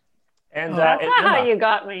that's not how you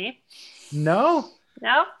got me. No.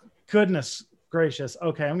 Goodness gracious.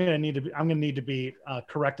 Okay, I'm gonna need to be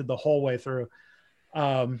corrected the whole way through.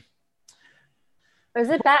 Is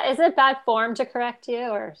it bad form to correct you,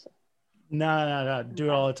 or? No. Do it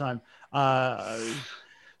all the time.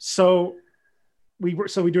 So we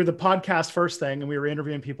do the podcast first thing, and we were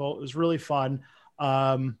interviewing people. It was really fun.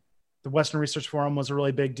 The Western Research Forum was a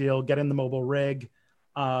really big deal. Getting the mobile rig.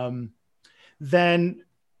 Then,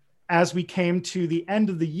 as we came to the end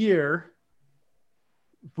of the year,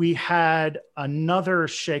 we had another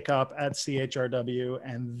shakeup at CHRW,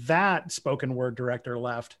 and that spoken word director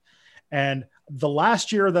left. And the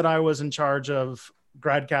last year that I was in charge of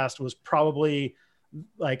GradCast was probably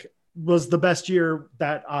was the best year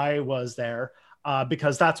that I was there,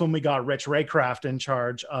 because that's when we got Rich Raycraft in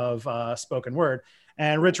charge of spoken word.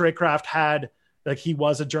 And Rich Raycraft he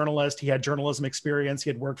was a journalist. He had journalism experience. He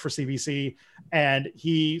had worked for CBC, and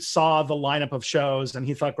he saw the lineup of shows, and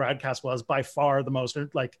he thought GradCast was by far the most,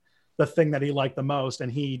 the thing that he liked the most.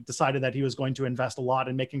 And he decided that he was going to invest a lot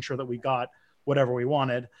in making sure that we got whatever we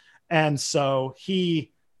wanted. And so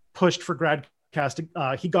he pushed for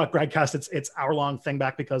GradCast. He got GradCast its hour-long thing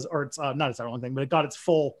back it's not its hour-long thing, but it got its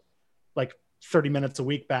full 30 minutes a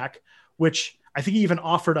week back, which I think he even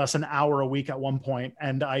offered us an hour a week at one point.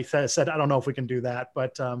 And I said, I don't know if we can do that,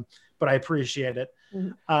 but I appreciate it.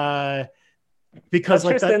 Because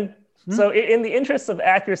Tristan, so in the interest of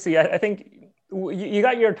accuracy, I think you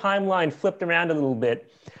got your timeline flipped around a little bit.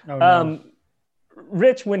 Oh, no.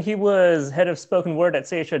 Rich, when he was head of spoken word at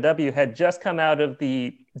CHRW, had just come out of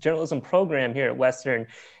the journalism program here at Western,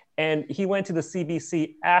 and he went to the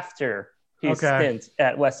CBC after his stint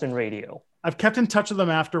at Western Radio. I've kept in touch with them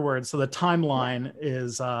afterwards, so the timeline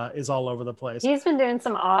is all over the place. He's been doing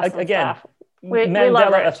some awesome stuff.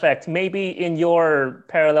 Mandela effect. Maybe in your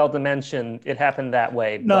parallel dimension, it happened that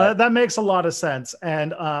way. No, that makes a lot of sense.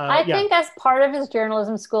 And I think as part of his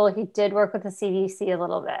journalism school, he did work with the CBC a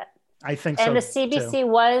little bit. I think And so. the CBC too.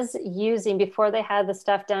 was using, before they had the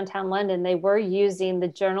stuff downtown London, they were using the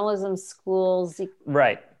journalism schools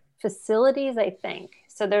Right. facilities, I think.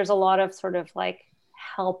 So there's a lot of sort of like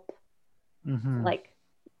help, Mhm. like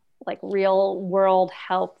real world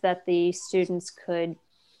help that the students could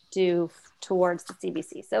do towards the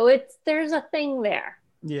CBC. So there's a thing there.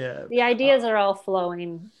 Yeah. The ideas are all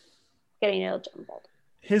flowing, getting all jumbled.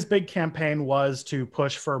 His big campaign was to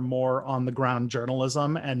push for more on the ground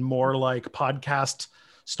journalism and more like podcast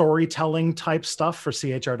storytelling type stuff for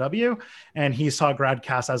CHRW. And he saw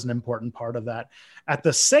GradCast as an important part of that. At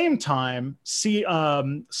the same time,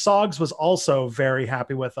 SOGS was also very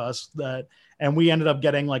happy with us, and we ended up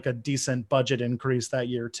getting like a decent budget increase that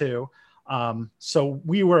year too. So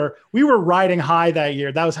we were riding high that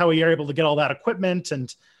year. That was how we were able to get all that equipment,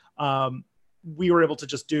 and we were able to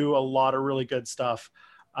just do a lot of really good stuff.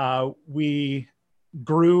 We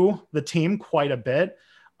grew the team quite a bit.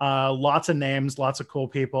 Lots of names, lots of cool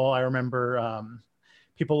people. I remember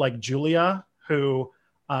people like Julia, who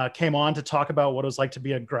came on to talk about what it was like to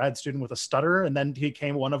be a grad student with a stutter. And then he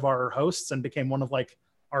became one of our hosts and became one of like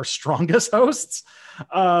our strongest hosts.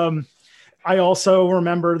 I also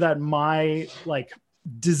remember that my like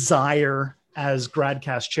desire as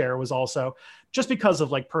GradCast chair was also just because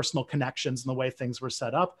of like personal connections and the way things were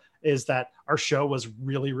set up, is that our show was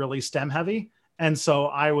really, really STEM heavy. And so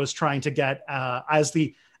I was trying to get as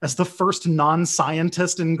the first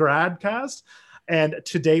non-scientist in GradCast, and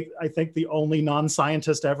to date, I think the only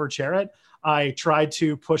non-scientist to ever chair it, I tried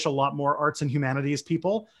to push a lot more arts and humanities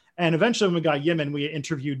people. And eventually when we got Yimin, we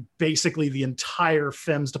interviewed basically the entire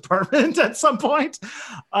FIMS department at some point.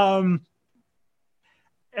 And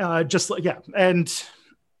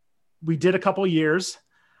we did a couple of years.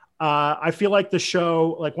 I feel like the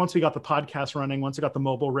show, like once we got the podcast running, once we got the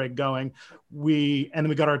mobile rig going, and then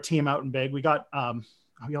we got our team out and big. We got,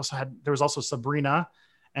 there was also Sabrina,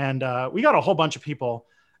 and we got a whole bunch of people.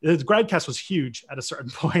 The GradCast was huge at a certain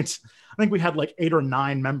point. I think we had like 8 or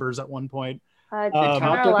 9 members at one point. It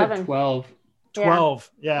topped up at 12.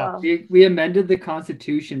 12, yeah. We amended the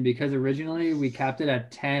Constitution because originally we capped it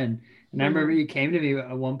at 10. And I remember you came to me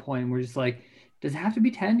at one point and we're just like, does it have to be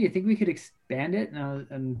 10? Do you think we could expand it?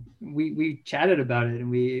 And we chatted about it, and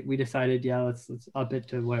we decided, yeah, let's up it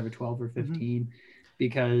to whatever, 12 or 15,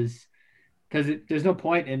 because there's no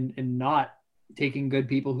point in not taking good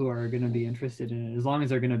people who are going to be interested in it, as long as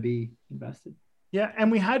they're going to be invested. Yeah, and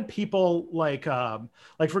we had people like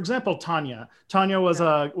for example, Tanya. Tanya was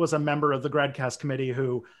a member of the GradCast committee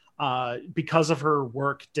who, because of her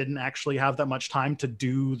work, didn't actually have that much time to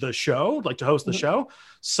do the show, like to host the show.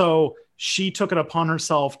 So she took it upon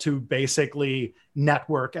herself to basically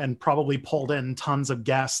network and probably pulled in tons of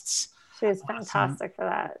guests. She was fantastic for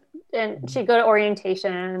that. And she'd go to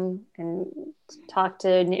orientation and talk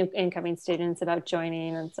to new incoming students about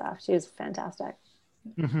joining and stuff. She was fantastic.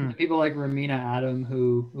 Mm-hmm. People like Ramina Adam,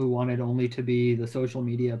 who wanted only to be the social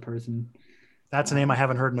media person. That's a name I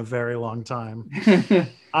haven't heard in a very long time.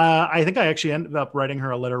 I think I actually ended up writing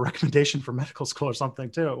her a letter of recommendation for medical school or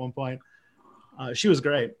something too at one point. She was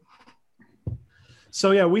great.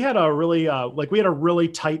 So yeah, we had a really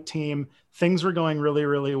tight team. Things were going really,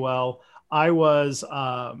 really well. I was,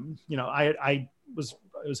 I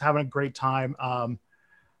was having a great time.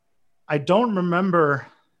 I don't remember,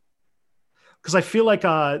 because I feel like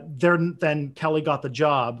then Kelly got the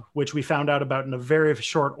job, which we found out about in a very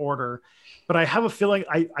short order. But I have a feeling,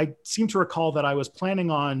 I seem to recall that I was planning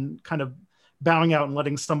on kind of bowing out and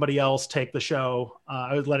letting somebody else take the show.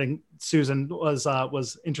 I was letting Susan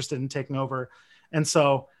was interested in taking over. And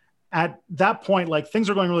so at that point, like things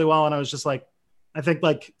were going really well. And I was just like, I think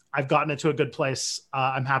like I've gotten it to a good place.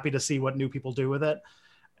 I'm happy to see what new people do with it.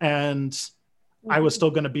 And I was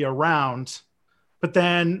still going to be around. But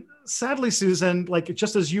then sadly, Susan, like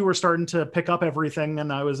just as you were starting to pick up everything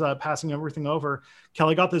and I was passing everything over,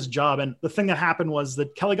 Kelly got this job. And the thing that happened was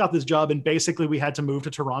that Kelly got this job and basically we had to move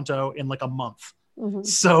to Toronto in like a month. Mm-hmm.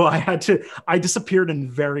 So I disappeared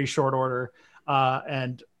in very short order.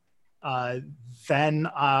 Then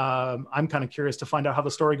I'm kind of curious to find out how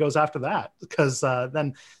the story goes after that, because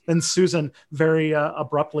then Susan very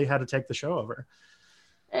abruptly had to take the show over.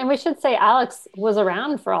 And we should say Alex was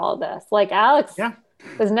around for all of this. Like Alex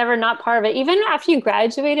was never not part of it. Even after you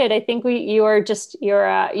graduated, I think you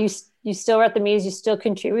still were at the Muse, you still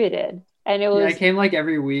contributed. And it was I came like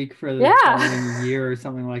every week for the following year or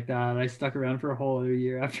something like that. I stuck around for a whole other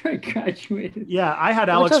year after I graduated. Yeah, I had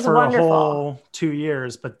Alex for a whole 2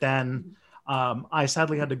 years, but then I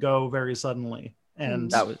sadly had to go very suddenly. And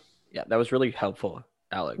that was really helpful.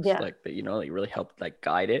 Alex, Yeah. like that, you know, like really helped like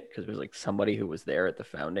guide it because it was like somebody who was there at the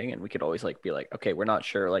founding, and we could always like be like, okay, we're not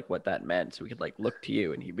sure like what that meant, so we could like look to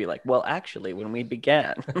you, and he'd be like, well, actually, when we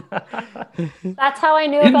began. That's how I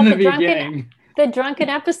knew In about the the beginning. drunken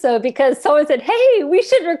episode, because someone said, hey, we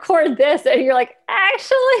should record this, and you're like,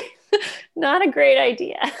 actually, not a great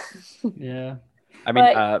idea. Yeah. I mean,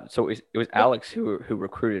 But- so it was Alex who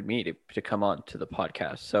recruited me to come on to the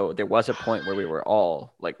podcast. So there was a point where we were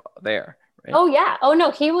all like there, right? Oh yeah. Oh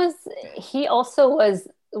no, he also was,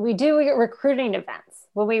 we do recruiting events.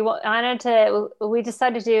 When we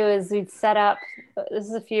decided to do is we'd set up, this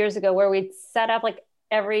is a few years ago, where we'd set up like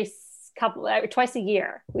twice a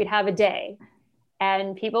year, we'd have a day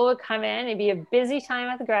and people would come in. It'd be a busy time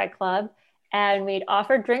at the grad club, and we'd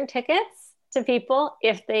offer drink tickets to people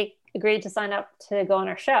if they agreed to sign up to go on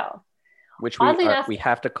our show. Which Oddly enough- we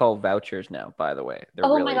have to call vouchers now, by the way. They're Oh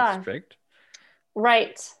my really God. strict.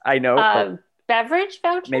 Right. I know. Beverage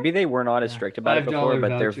voucher? Maybe they were not as strict about it before, $5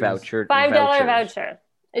 but they're vouchers. vouchered. $5 vouchers. voucher.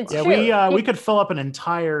 It's Yeah, true. we could fill up an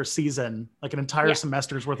entire season, like an entire Yeah.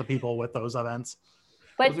 semester's worth of people with those events.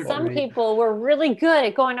 But Those are some great. people were really good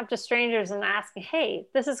at going up to strangers and asking, hey,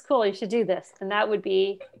 this is cool, you should do this. And that would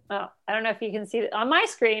be, I don't know if you can see it on my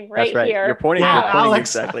screen right, That's right. here. You're pointing, Yeah, you're pointing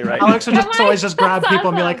Alex. exactly right. Alex would Am just I? always just grab That's people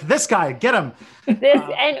and be awesome. like, "This guy, get him." He'd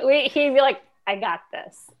be like, I got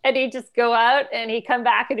this. And he'd just go out and he'd come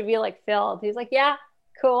back and it'd be like filled. He's like, yeah,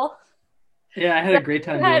 cool. Yeah, I had a great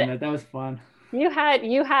time doing that. That was fun. You had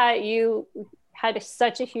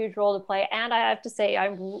such a huge role to play. And I have to say,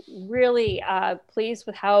 I'm really pleased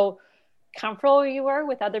with how comfortable you were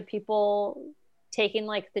with other people taking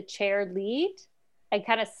like the chair lead and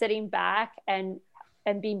kind of sitting back and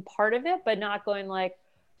being part of it, but not going like,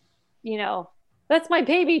 you know, that's my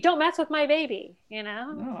baby, don't mess with my baby, you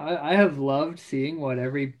know? No, I have loved seeing what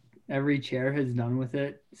every chair has done with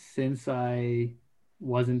it since I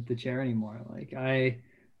wasn't the chair anymore. Like I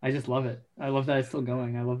just love it. I love that it's still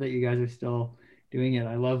going. I love that you guys are still doing it.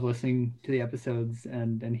 I love listening to the episodes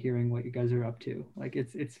and hearing what you guys are up to. Like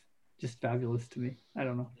it's just fabulous to me. I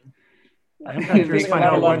don't know. I'm kind of curious to find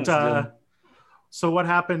out Love what. it. So what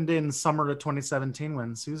happened in summer of 2017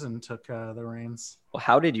 when Susan took the reins? Well,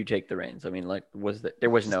 how did you take the reins? I mean, like, there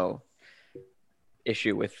was no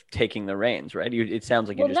issue with taking the reins, right? It sounds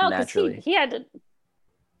like you just because naturally. he had to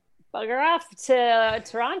bugger off to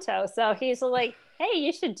Toronto. So he's like, hey,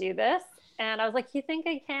 you should do this. And I was like, you think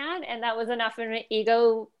I can? And that was enough of an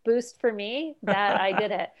ego boost for me that I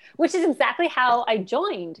did it, which is exactly how I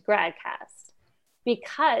joined GradCast,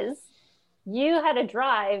 because you had a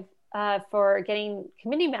drive for getting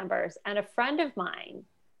committee members, and a friend of mine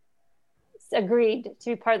agreed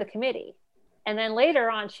to be part of the committee. And then later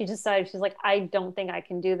on, she decided, she's like, I don't think I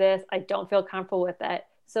can do this. I don't feel comfortable with it.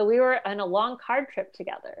 So we were on a long car trip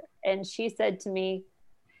together. And she said to me,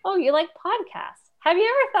 oh, you like podcasts? Have you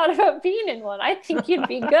ever thought about being in one? I think you'd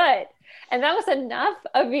be good. And that was enough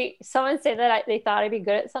of me. Someone say that they thought I'd be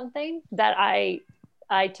good at something, that I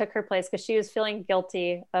took her place, because she was feeling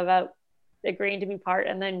guilty about agreeing to be part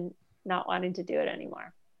and then not wanting to do it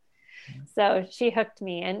anymore. So she hooked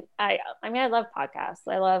me. And I mean, I love podcasts.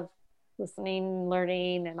 I love listening,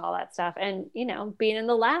 learning, and all that stuff. And, you know, being in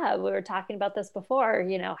the lab, we were talking about this before,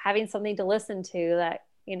 you know, having something to listen to that,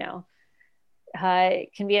 you know,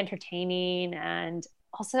 can be entertaining. And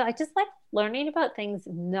also I just like learning about things,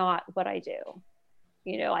 not what I do.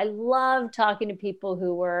 You know, I love talking to people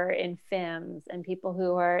who were in films and people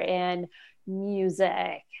who are in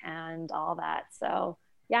music and all that. So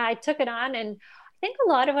yeah, I took it on. And I think a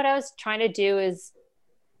lot of what I was trying to do is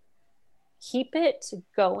keep it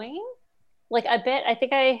going. Like a bit, I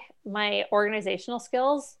think my organizational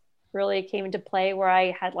skills really came into play, where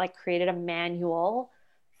I had like created a manual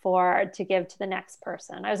to give to the next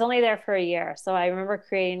person. I was only there for a year. So I remember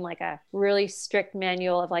creating like a really strict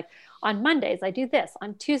manual of like, on Mondays, I do this.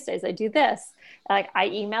 On Tuesdays, I do this. Like I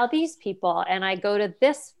email these people and I go to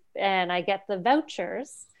this and I get the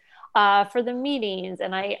vouchers for the meetings.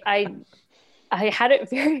 And I had it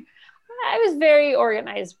I was very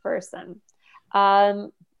organized person.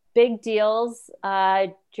 Big deals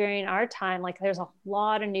during our time, like there's a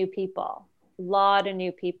lot of new people,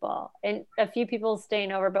 and a few people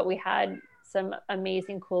staying over, but we had some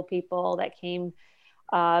amazing, cool people that came,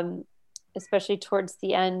 especially towards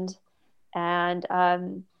the end. And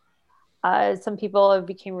some people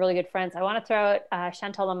became really good friends. I want to throw out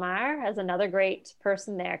Chantal Lamar as another great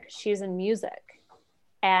person there, because she's in music.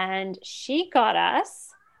 And she got us,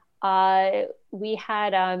 we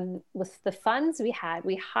had, with the funds we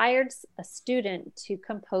hired a student to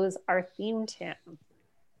compose our theme tune.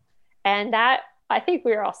 And that I think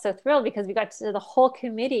we were all so thrilled because we got to, the whole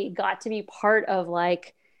committee got to be part of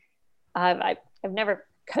like, I've never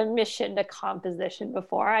commissioned a composition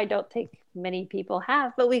before. I don't think many people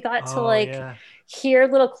have, but we got to like hear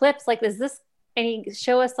little clips like, is this, and he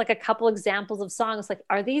show us like a couple examples of songs. Like,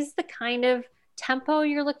 are these the kind of tempo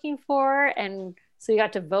you're looking for? And so we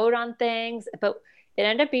got to vote on things, but it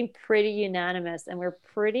ended up being pretty unanimous, and we're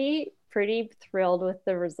pretty thrilled with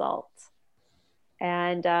the results.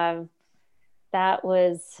 And that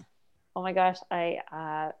was, oh my gosh,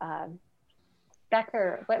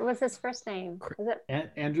 Becker, what was his first name? Was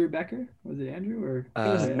it Andrew Becker? Was it Andrew or? It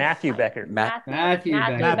was Matthew Becker. Matthew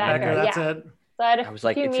Matt Becker, that's it. So I was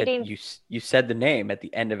like, you said the name at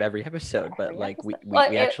the end of every episode, but like we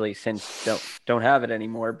actually since don't have it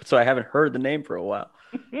anymore. So I haven't heard the name for a while.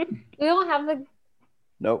 We don't have the.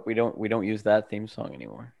 Nope, we don't use that theme song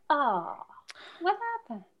anymore. Oh, what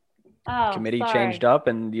happened? Oh, committee changed up,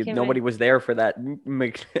 and nobody was there for that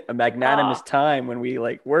magnanimous time when we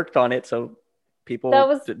like worked on it. So people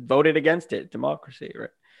voted against it. Democracy, right?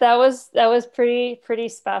 That was pretty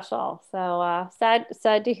special. So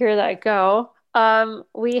sad to hear that go.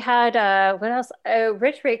 We had what else?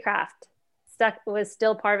 Rich Raycraft was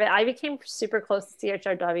still part of it. I became super close to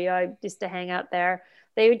CHRW. I used to hang out there.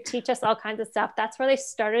 They would teach us all kinds of stuff. That's where they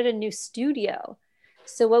started a new studio.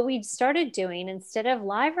 So what we started doing, instead of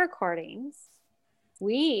live recordings,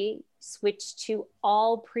 we switched to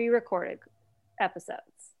all pre-recorded episodes.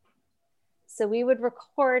 So we would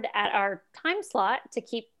record at our time slot to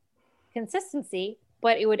keep consistency,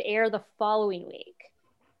 but it would air the following week.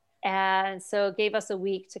 And so it gave us a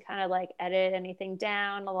week to kind of like edit anything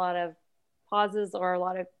down, a lot of pauses, or a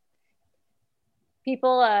lot of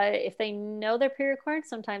people, if they know they're pre-recorded,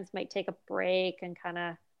 sometimes might take a break and kind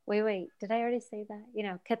of, wait, did I already say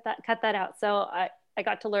that? Cut that out. So I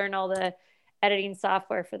got to learn all the editing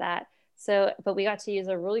software for that. So, but we got to use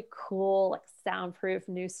a really cool, like soundproof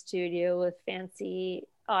new studio with fancy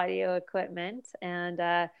audio equipment.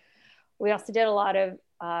 And we also did a lot of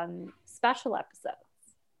special episodes.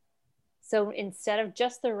 So instead of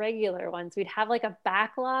just the regular ones, we'd have like a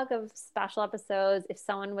backlog of special episodes. If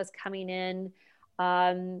someone was coming in,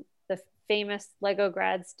 the famous Lego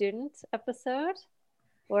grad student episode,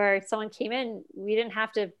 where someone came in, we didn't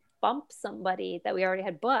have to bump somebody that we already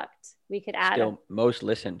had booked. We could add most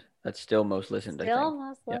listened. That's still most listened. Still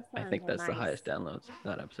most listened. Yeah, I think that's the highest downloads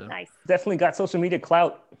that episode. Nice. Definitely got social media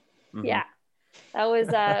clout. Mm-hmm. Yeah, that was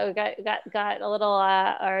we got a little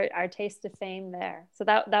our taste of fame there. So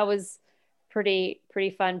that was pretty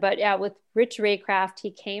fun. But yeah, with Rich Raycraft,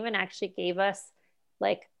 he came and actually gave us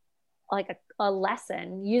like a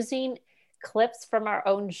lesson using clips from our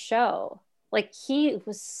own show. Like, he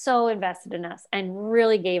was so invested in us and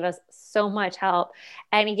really gave us so much help.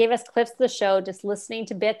 And he gave us clips of the show, just listening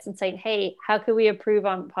to bits and saying, hey, how could we improve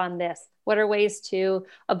upon this? What are ways to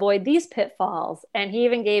avoid these pitfalls? And he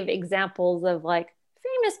even gave examples of like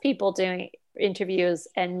famous people doing interviews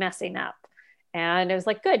and messing up. And it was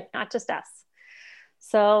like, good, not just us.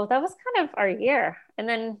 So that was kind of our year. And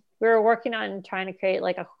then we were working on trying to create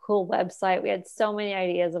like a cool website. We had so many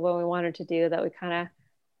ideas of what we wanted to do that we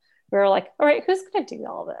were like, all right, who's going to do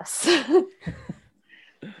all this?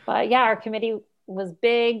 But yeah, our committee was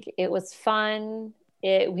big. It was fun.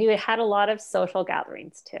 We had a lot of social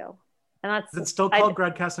gatherings too. And Is it still called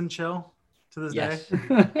Gradcast and Chill to this day?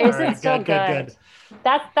 Is it still good?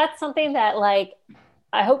 That's something that like,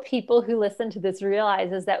 I hope people who listen to this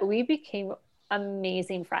realize is that we became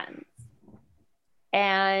amazing friends.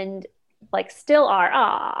 And like still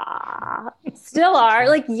are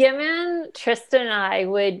like Yimin, Tristan and I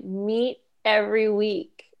would meet every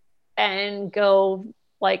week and go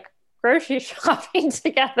like grocery shopping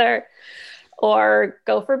together or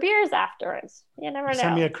go for beers afterwards. You never know.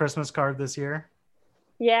 Send me a Christmas card this year.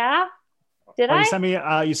 Yeah. Did I?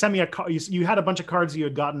 You sent me a card. You had a bunch of cards you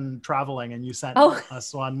had gotten traveling, and you sent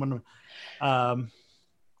us one. When,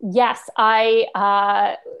 yes,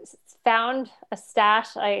 I found a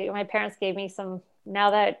stash. My parents gave me some.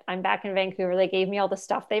 Now that I'm back in Vancouver, they gave me all the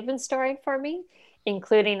stuff they've been storing for me,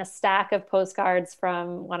 including a stack of postcards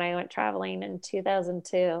from when I went traveling in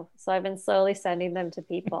 2002. So I've been slowly sending them to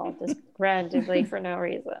people just randomly for no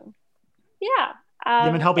reason. Yeah.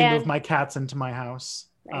 You've been helping move my cats into my house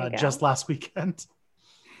just last weekend.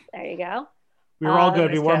 There you go. We were all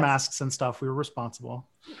good. We wore masks and stuff. We were responsible.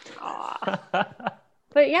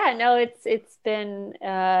 But yeah, no, it's been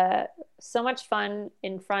so much fun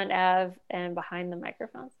in front of and behind the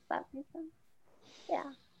microphones. Does that make sense? Yeah.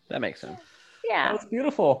 That makes sense. Yeah. That was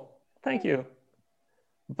beautiful. Thank you.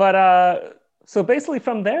 But so basically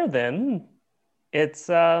from there then, it's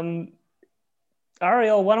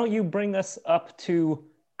Ariel, why don't you bring us up to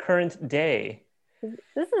current day?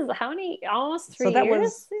 This is how many? Almost 3 So that years.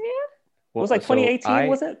 was- Yeah. It was like So 2018,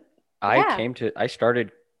 was it? Yeah. I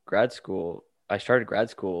started grad school. I started grad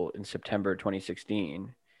school in September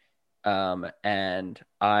 2016. And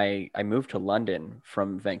I moved to London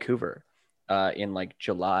from Vancouver in like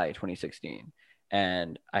July 2016.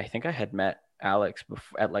 And I think I had met Alex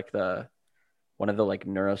at like one of the like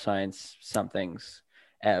neuroscience somethings.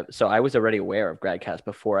 So I was already aware of GradCast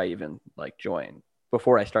before I even like joined,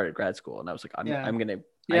 before I started grad school. And I was like, I knew I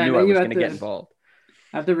was gonna get involved.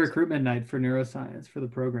 At the recruitment night for neuroscience for the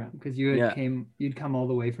program, because you'd come all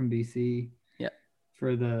the way from BC. Yeah.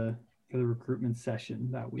 For the recruitment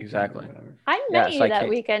session that weekend. Exactly. Or whatever. I met you that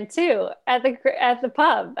weekend too at the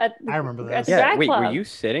pub. I remember this. Yeah. Grad Wait, club. were you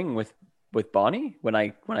sitting with Bonnie when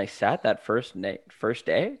I sat that first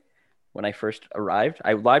day? When I first arrived,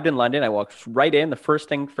 I arrived in London. I walked right in. The first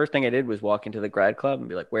thing I did was walk into the grad club and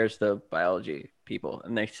be like, "Where's the biology people?"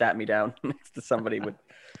 And they sat me down next to somebody with.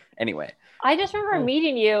 Anyway, I just remember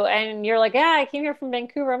meeting you, and you're like, "Yeah, I came here from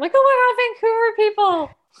Vancouver." I'm like, "Oh my God,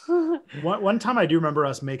 Vancouver people!" One time I do remember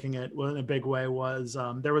us making it in a big way was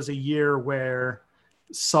there was a year where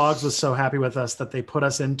SOGS was so happy with us that they put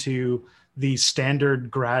us into the standard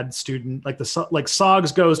grad student, like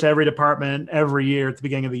SOGS goes to every department every year at the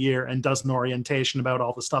beginning of the year and does an orientation about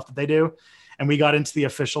all the stuff that they do. And we got into the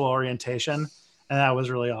official orientation, and that was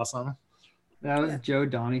really awesome. That was Joe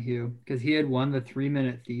Donahue, because he had won the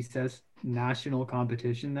 3-minute thesis national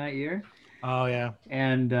competition that year. Oh yeah.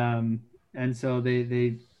 And so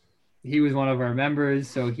he was one of our members.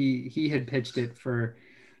 So he had pitched it for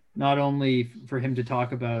not only for him to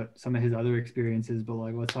talk about some of his other experiences, but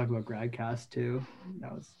like, let's talk about GradCast too.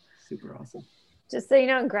 That was super awesome. Just so you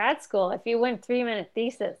know, in grad school, if you win 3-minute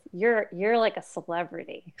thesis, you're like a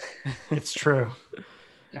celebrity. It's true.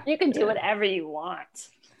 You can do whatever you want.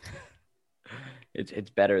 it's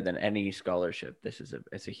better than any scholarship.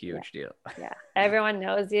 It's a huge deal. Yeah, everyone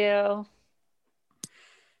knows you.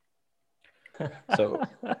 So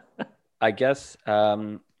I guess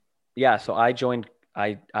so I joined.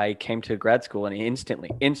 I came to grad school and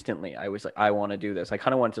instantly I was like, I want to do this. I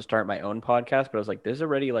kind of wanted to start my own podcast, but I was like, there's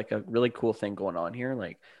already like a really cool thing going on here.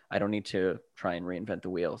 Like, I don't need to try and reinvent the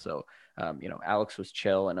wheel. So, Alex was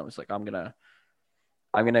chill, and I was like, I'm gonna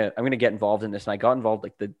get involved in this. And I got involved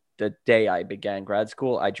like the day I began grad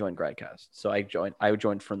school. I joined GradCast. So I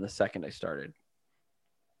joined from the second I started.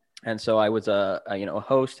 And so I was a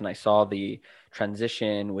host, and I saw the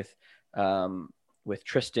transition with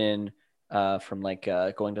Tristan. From like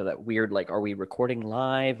going to that weird, like, are we recording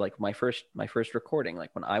live? Like my first recording,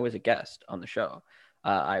 like when I was a guest on the show,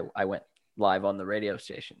 I went live on the radio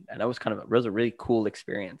station, and that was it was a really cool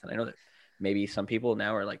experience. And I know that maybe some people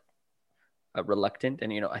now are like reluctant,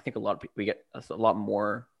 and I think we get a lot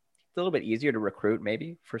more. It's a little bit easier to recruit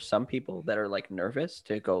maybe for some people that are like nervous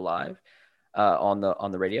to go live on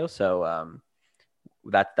the radio. So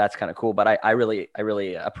that's kind of cool, but I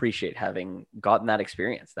really appreciate having gotten that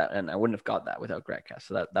experience, and I wouldn't have got that without GradCast.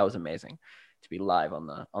 So that was amazing to be live on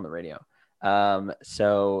the radio.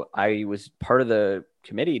 So I was part of the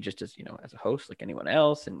committee just as as a host like anyone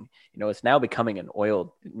else, and it's now becoming an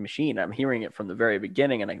oiled machine. I'm hearing it from the very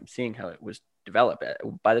beginning, and I'm seeing how it was developed.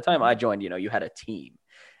 By the time I joined, you had a team,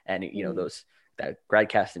 and that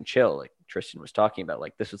GradCast and Chill, like Tristan was talking about,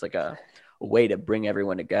 like this was like a way to bring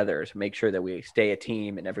everyone together to make sure that we stay a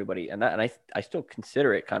team, and everybody, and I still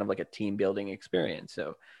consider it kind of like a team building experience.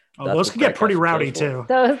 So those can get pretty rowdy too.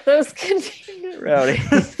 Those can be rowdy.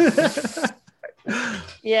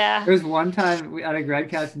 Yeah. There was one time at a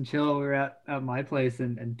GradCast and Chill, we were at my place,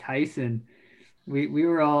 and Tyson, we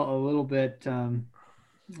were all a little bit,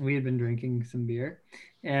 we had been drinking some beer,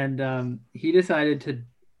 and he decided to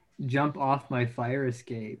jump off my fire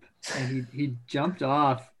escape, and he jumped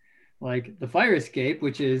off like the fire escape,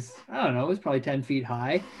 which is, I don't know, it was probably 10 feet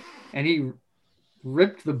high, and he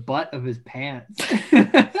ripped the butt of his pants.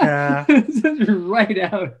 Yeah. Right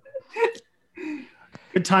out.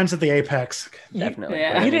 Good times at the Apex. Definitely.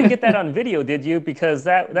 Yeah. You didn't get that on video, did you? Because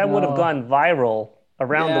that would have No. gone viral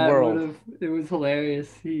around the world. It was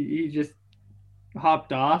hilarious. He just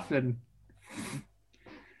hopped off, and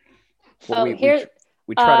Well, we try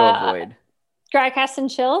to avoid. GradCast and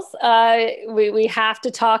Chills. We have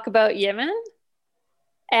to talk about Yimin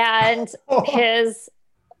and his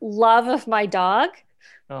love of my dog.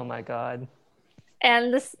 Oh my God.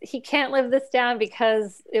 And he can't live this down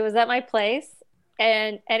because it was at my place.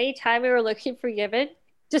 And anytime we were looking for Yimin,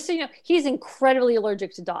 just so you know, he's incredibly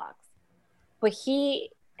allergic to dogs. But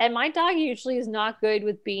my dog usually is not good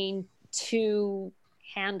with being too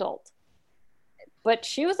handled. but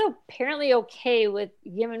she was apparently okay with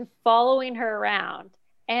Yimin following her around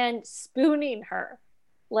and spooning her.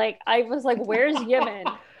 Like, I was like, where's Yimin?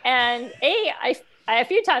 And a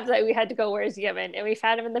few times that we had to go, where's Yimin? And we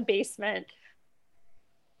found him in the basement.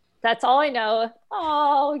 That's all I know.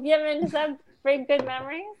 Oh, Yimin, does that bring good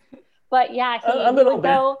memories? But yeah, he would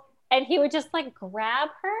go and he would just like grab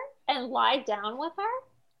her and lie down with her.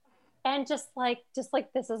 And just like,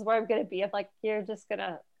 this is where I'm going to be. If like, you're just going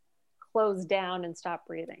to close down and stop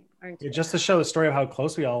breathing, aren't you? Just to show the story of how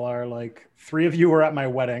close we all are, like 3 of you were at my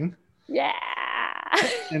wedding. Yeah.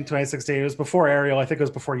 In 2016. It was before Ariel. I think it was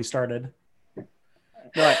before you started. No,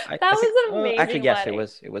 that was an amazing actually, yes, wedding.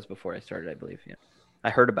 it was before I started, I believe. Yeah, I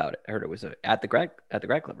heard about it. I heard it was at the grad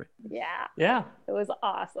club. Right? Yeah, it was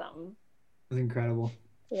awesome. It was incredible.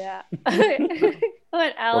 Yeah.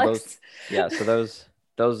 What, Alex? So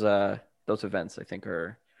those events, I think,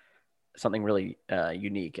 are something really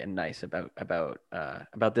unique and nice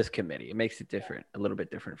about this committee. It makes it different, a little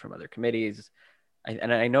bit different from other committees.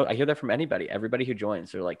 I hear that from everybody who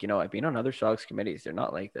joins. They're like, I've been on other SOGS committees. They're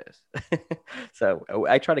not like this. So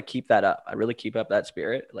I try to keep that up. I really keep up that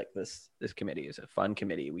spirit. Like this committee is a fun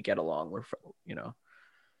committee. We get along.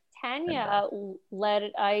 Tanya led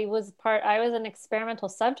it. I was an experimental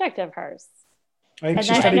subject of hers. I think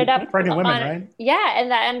she studied pregnant women, right? Yeah,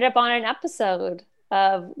 and that ended up on an episode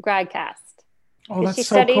of GradCast. Oh, that's she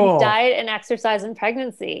so studied cool. diet and exercise in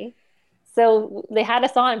pregnancy. So they had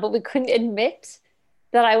us on, but we couldn't admit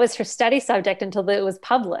that I was her study subject until it was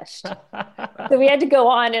published. So we had to go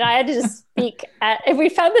on and I had to just speak and we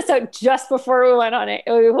found this out just before we went on it.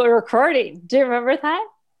 We were recording. Do you remember that?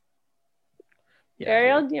 Yeah,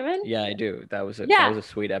 Ariel, Yimin? Yeah, I do. That was a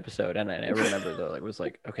sweet episode. And I remember though, it was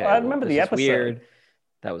like, okay, I remember the episode. Weird.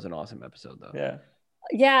 That was an awesome episode though. Yeah.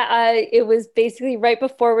 Yeah, it was basically right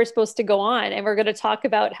before we're supposed to go on. And we're going to talk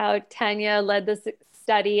about how Tanya led this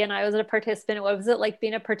study and I was a participant. What was it like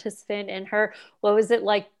being a participant in her? What was it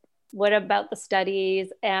like? What about the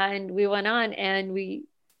studies? And we went on and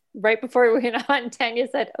right before we went on, Tanya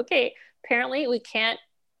said, okay, apparently we can't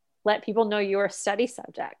let people know you're a study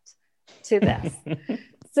subject to this.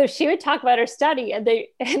 So she would talk about her study and then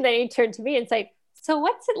he turned to me and say, so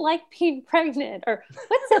what's it like being pregnant? Or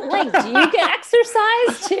what's it like? Do you get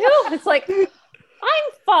exercise too? It's like, I'm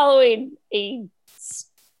following a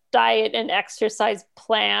diet and exercise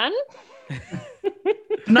plan.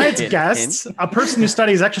 Tonight's guests, a person who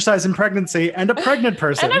studies exercise in pregnancy and a pregnant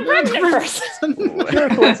person. Pure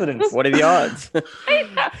coincidence. What are the odds? We're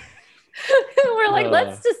like,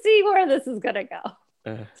 let's just see where this is going to go.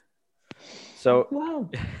 So, wow.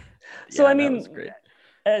 Yeah, so, I mean, was great.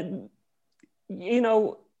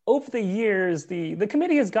 Over the years, the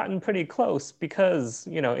committee has gotten pretty close because,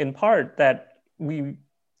 in part that we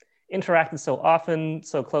interacted so often,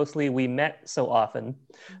 so closely, we met so often.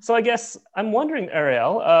 So I guess I'm wondering,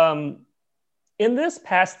 Ariel, in this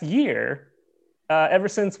past year, ever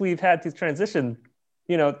since we've had to transition,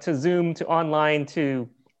 to Zoom, to online, to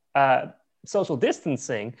social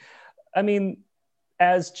distancing, I mean,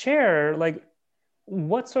 as chair, like,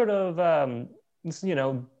 what sort of,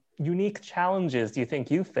 unique challenges do you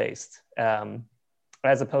think you faced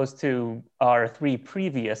as opposed to our 3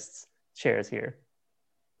 previous chairs here?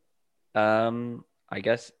 I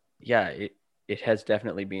guess, yeah, it has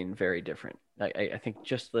definitely been very different. I think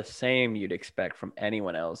just the same you'd expect from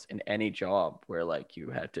anyone else in any job where like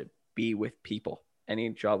you had to be with people, any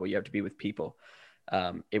job where you have to be with people,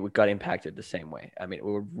 it got impacted the same way. I mean,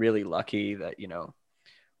 we were really lucky that,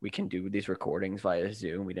 we can do these recordings via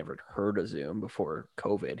Zoom. We never heard of Zoom before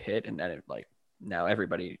COVID hit. And then now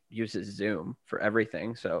everybody uses Zoom for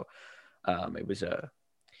everything. So it was a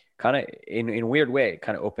kind of in a weird way,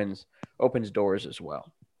 kind of opens doors as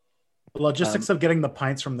well. The logistics of getting the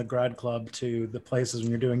pints from the grad club to the places when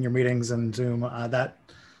you're doing your meetings and Zoom, that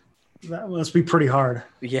must be pretty hard.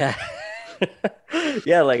 Yeah.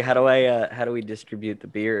 Yeah, like how do we distribute the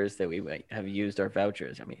beers that we might have used our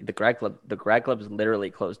vouchers? I mean, the grad club is literally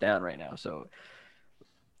closed down right now, so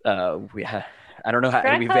I don't know how.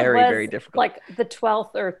 It'd be very, very difficult. Like the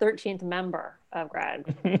 12th or 13th member of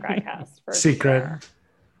GradCast. For secret.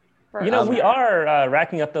 Sure. We are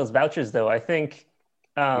racking up those vouchers, though. I think,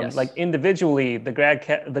 Yes. like individually, the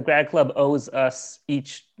grad club owes us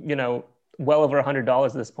each, well over $100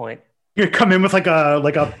 at this point. You come in with like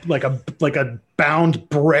a bound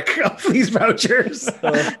brick of these vouchers.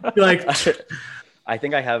 You're like, I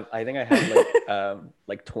think I have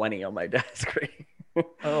like 20 on my desk. Right?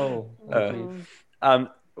 Oh.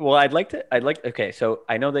 Well, okay. So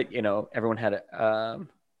I know that everyone had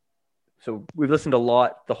so we've listened a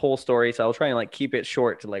lot, the whole story. So I'll try and like keep it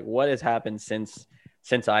short to like what has happened since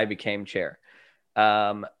I became chair.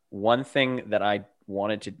 One thing that I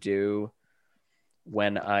wanted to do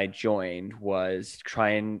when I joined was try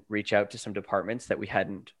and reach out to some departments that we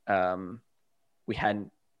hadn't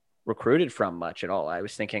recruited from much at all. I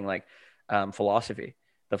was thinking like philosophy,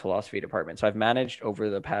 the philosophy department. So I've managed over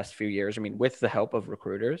the past few years. I mean, with the help of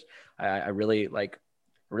recruiters, I really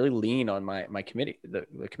lean on my committee, the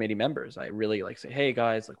committee members. I really like say, hey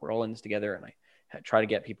guys, like we're all in this together, and I try to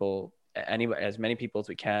get people, as many people as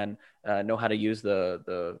we can, know how to use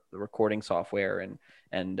the recording software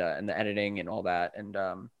and the editing and all that, and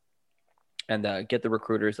get the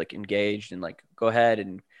recruiters like engaged and like go ahead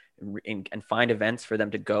and find events for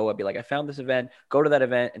them to go. I'd be like, I found this event, go to that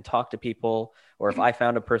event and talk to people. Or if I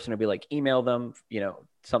found a person, I'd be like, email them,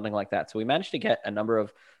 something like that. So we managed to get a number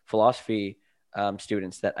of philosophy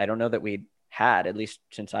students that I don't know that we'd had, at least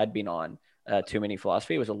since I'd been on too many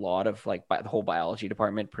philosophy. It was a lot of like the whole biology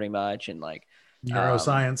department pretty much. And like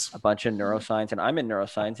neuroscience, a bunch of neuroscience. And I'm in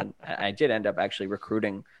neuroscience. And I did end up actually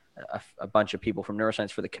recruiting a bunch of people from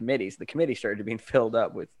neuroscience for the committees. The committee started being filled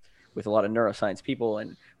up with a lot of neuroscience people,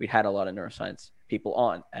 and we'd had a lot of neuroscience people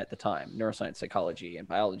on at the time, neuroscience, psychology, and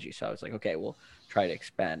biology. So I was like, okay, we'll try to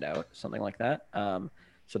expand out something like that.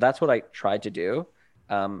 So that's what I tried to do.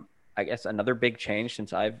 I guess another big change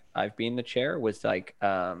since I've been the chair was like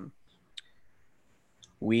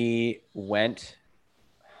we went.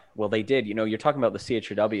 Well, they did. You're talking about the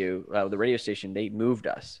CHRW, the radio station. They moved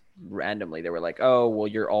us randomly. They were like, "Oh, well,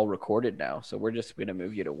 you're all recorded now, so we're just going to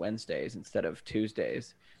move you to Wednesdays instead of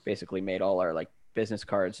Tuesdays." Basically, made all our like business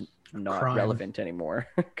cards not relevant anymore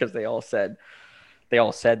because they all said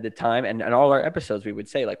the time, and all our episodes we would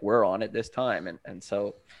say like we're on at this time, and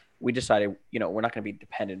so we decided we're not going to be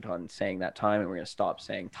dependent on saying that time, and we're going to stop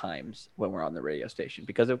saying times when we're on the radio station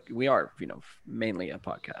because we are mainly a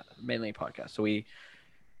podcast. So we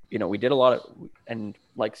did a lot of, and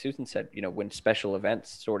like Susan said, when special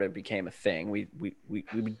events sort of became a thing, we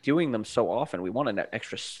were doing them so often, we wanted an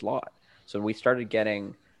extra slot. So we started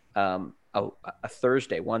getting a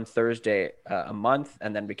Thursday, one Thursday a month,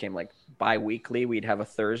 and then became like bi-weekly. We'd have a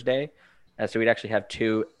Thursday. So we'd actually have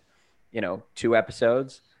two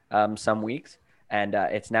episodes some weeks. And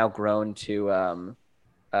it's now grown to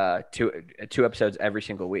two episodes every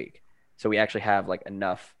single week. So we actually have like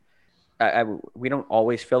enough. We don't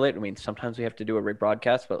always fill it. I mean, sometimes we have to do a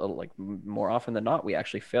rebroadcast, but like more often than not, we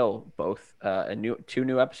actually fill both two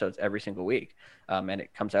new episodes every single week. And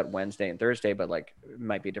it comes out Wednesday and Thursday, but like it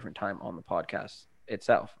might be a different time on the podcast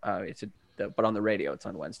itself. But on the radio, it's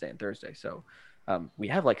on Wednesday and Thursday. So we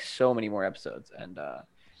have like so many more episodes. And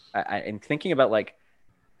and thinking about like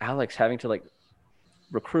Alex having to like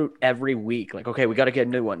recruit every week, like, okay, we got to get a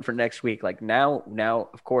new one for next week. Like now,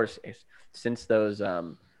 of course, since those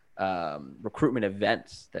recruitment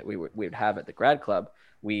events that we would have at the grad club,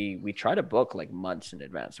 we try to book like months in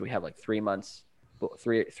advance. So we have like 3 months,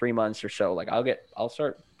 three months or so. Like I'll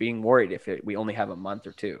start being worried if we only have a month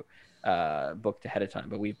or two booked ahead of time,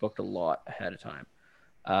 but we've booked a lot ahead of time.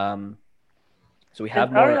 So we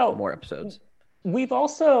have more episodes. We've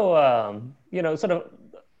also, sort of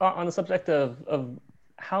on the subject of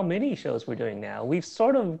how many shows we're doing now, we've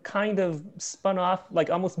sort of kind of spun off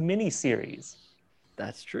like almost mini series.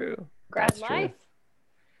 That's true. Grad Life.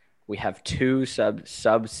 We have two sub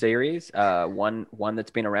series. One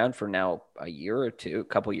that's been around for now a year or two, a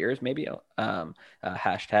couple years maybe.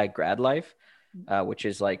 Hashtag Grad Life, which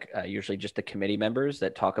is like usually just the committee members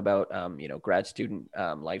that talk about grad student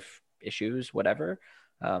life issues, whatever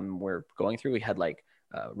we're going through. We had like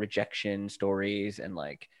rejection stories and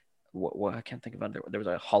like what I can't think of. There was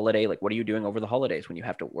a holiday. Like, what are you doing over the holidays when you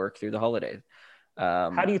have to work through the holidays?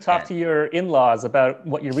 How do you talk to your in-laws about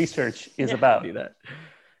what your research is about? Do that.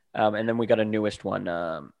 And then we got a newest one.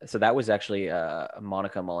 So that was actually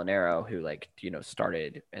Monica Molinaro who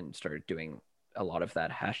started doing a lot of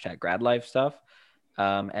that hashtag grad life stuff.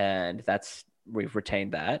 And we've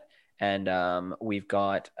retained that. And we've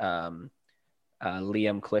got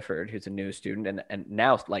Liam Clifford, who's a new student. And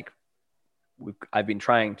now I've been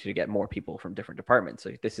trying to get more people from different departments.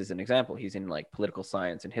 So this is an example. He's in like political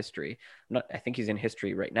science and history. I think he's in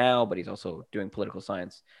history right now, but he's also doing political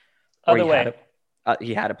science. Other way.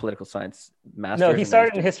 He had a political science master's. No, he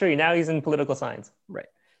started in history. Now he's in political science. Right.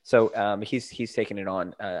 So he's taken it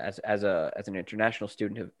on as an international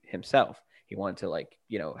student himself. He wanted to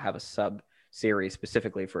have a sub series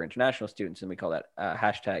specifically for international students, and we call that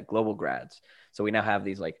hashtag global grads. So we now have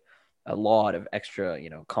these a lot of extra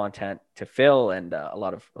content to fill and a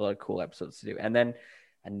lot of cool episodes to do. And then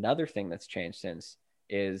another thing that's changed since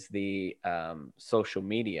is the social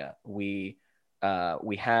media. We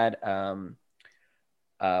had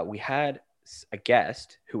a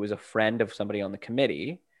guest who was a friend of somebody on the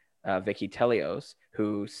committee, Vicky Telios,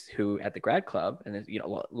 who at the grad club, and you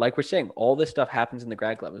know, like we're saying, all this stuff happens in the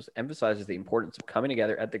grad club. It emphasizes the importance of coming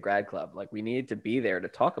together at the grad club. Like we needed to be there to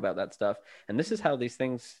talk about that stuff, and this is how these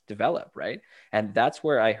things develop, right? And that's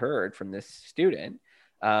where I heard from this student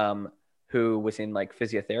who was in like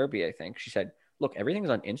physiotherapy. I think she said, "Look, everything's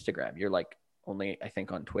on Instagram. You're like only, I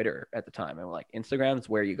think, on Twitter at the time." And we're like, Instagram's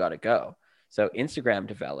where you got to go. So Instagram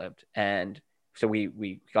developed, and so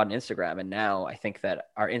we got an Instagram, and now I think that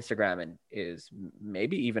our Instagram is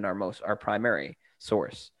maybe even our primary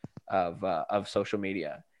source of social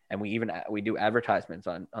media, and we do advertisements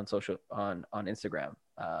on Instagram,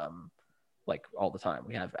 like all the time.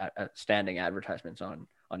 We have standing advertisements on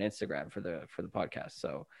Instagram for the podcast.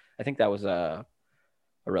 So I think that was a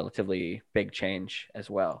relatively big change as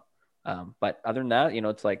well. But other than that, you know,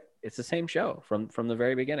 it's like it's the same show from the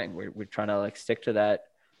very beginning. We're trying to like stick to that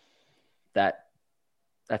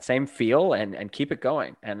same feel and keep it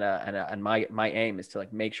going. And my aim is to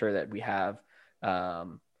like make sure that we have a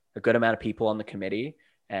good amount of people on the committee,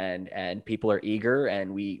 and people are eager,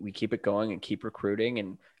 and we keep it going and keep recruiting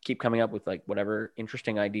and keep coming up with like whatever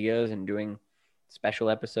interesting ideas and doing special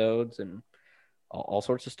episodes and all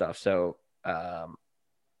sorts of stuff. So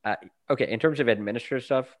okay, in terms of administrative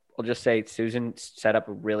stuff, I'll just say Susan set up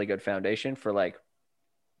a really good foundation for like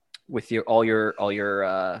with all your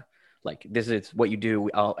like this is what you do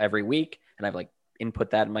every week, and I've like input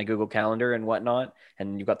that in my Google Calendar and whatnot.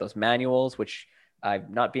 And you've got those manuals, which I've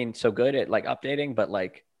not been so good at like updating, but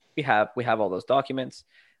like we have all those documents.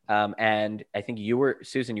 And I think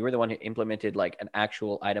Susan, you were the one who implemented like an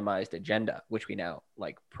actual itemized agenda, which we now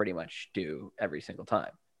like pretty much do every single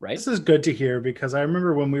time. Right. This is good to hear, because I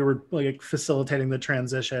remember when we were like facilitating the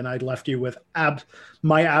transition, I left you with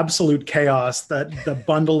my absolute chaos, that the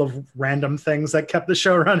bundle of random things that kept the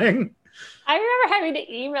show running. I remember having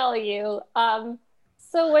to email you.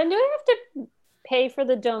 So when do we have to pay for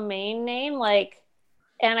the domain name? Like,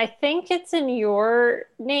 and I think it's in your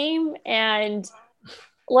name. And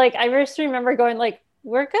like, I just remember going like,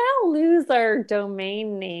 we're going to lose our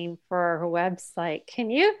domain name for our website. Can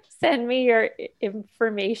you send me your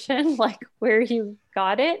information, like where you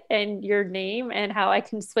got it and your name and how I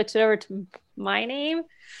can switch it over to my name?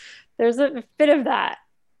 There's a bit of that.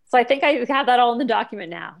 So I think I have that all in the document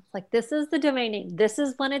now. It's like, this is the domain name. This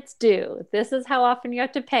is when it's due. This is how often you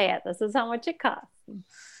have to pay it. This is how much it costs.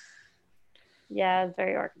 Yeah, it's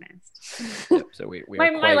very organized. Yep, so we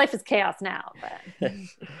my life is chaos now, but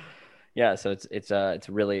yeah, so it's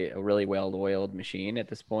really a really well-oiled machine at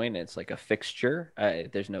this point. It's like a fixture.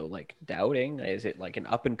 There's no like doubting. Is it like an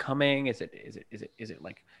up and coming? Is it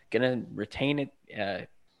like gonna retain it?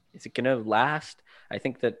 Is it gonna last? I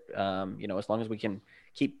think that you know, as long as we can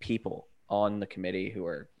keep people on the committee who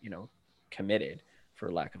are, you know, committed,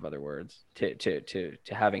 for lack of other words, to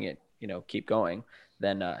having it, you know, keep going,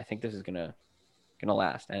 then I think this is gonna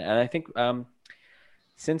last. And I think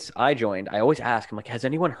since I joined, I always ask, I'm like, has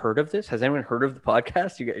anyone heard of this? Has anyone heard of the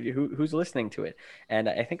podcast? Who's listening to it? And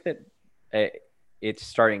I think that it's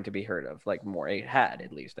starting to be heard of, like more. It had,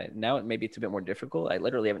 at least. Now maybe it's a bit more difficult. I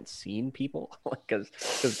literally haven't seen people because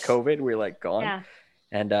COVID, we're like gone. Yeah.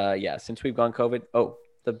 And yeah, since we've gone COVID,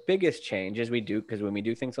 the biggest change is because when we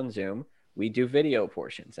do things on Zoom, we do video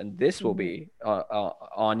portions, and this will be on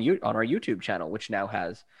our YouTube channel, which now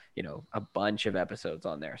has, you know, a bunch of episodes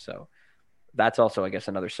on there. So that's also, I guess,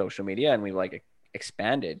 another social media, and we like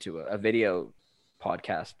expanded to a video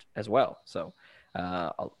podcast as well. So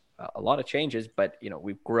a lot of changes, but you know,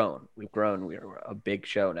 we've grown. We're a big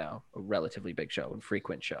show now, a relatively big show and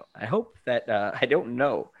frequent show. I hope that I don't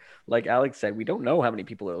know, like Alex said, we don't know how many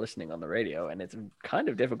people are listening on the radio, and it's kind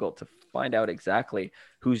of difficult to find out exactly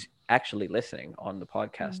who's actually listening on the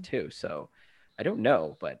podcast too. So I don't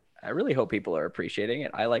know, but I really hope people are appreciating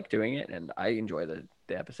it. I like doing it, and I enjoy the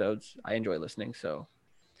episodes. I enjoy listening. So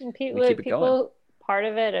and we keep it going. Part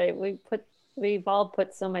of it, we've all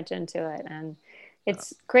put so much into it, and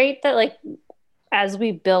it's great that like as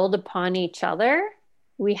we build upon each other,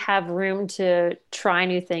 we have room to try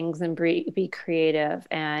new things and be creative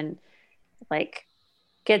and like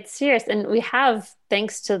get serious. And we have,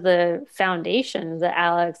 thanks to the foundation that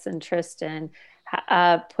Alex and Tristan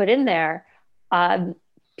put in there,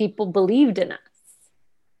 people believed in us,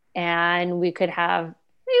 and we could have.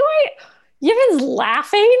 Wait, Yvin's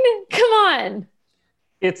laughing. Come on.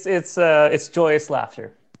 It's joyous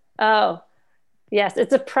laughter. Oh, yes,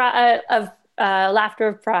 it's a laughter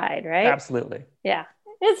of pride, right? Absolutely. Yeah,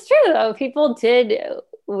 it's true though. People did.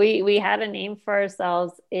 We had a name for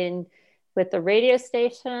ourselves with the radio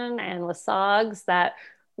station and with SOGS that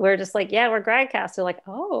we're just like, yeah, we're Gradcast. They're like,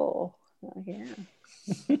 oh, Oh, yeah.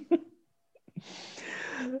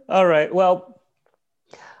 All right. Well,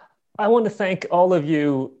 I want to thank all of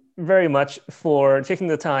you very much for taking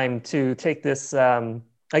the time to take this, I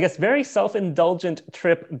guess, very self-indulgent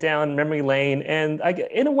trip down memory lane, and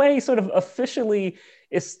in a way, sort of officially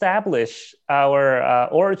establish our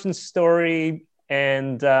origin story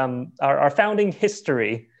and our founding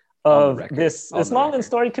history of this long and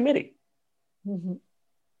storied committee. Mm-hmm.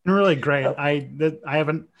 Really great. I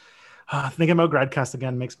haven't thinking about Gradcast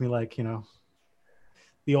again makes me like,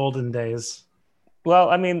 the olden days. Well,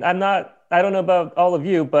 I mean, I don't know about all of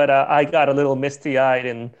you, but I got a little misty-eyed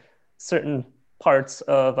in certain parts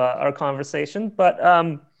of our conversation. But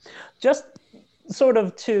just sort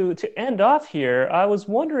of to end off here, I was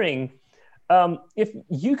wondering if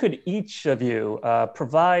you could, each of you,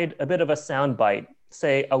 provide a bit of a soundbite,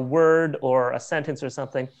 say a word or a sentence or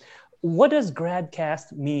something. What does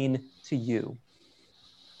Gradcast mean to you?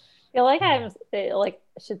 I feel like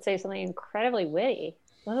I should say something incredibly witty.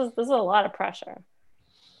 This is a lot of pressure.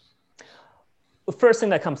 The first thing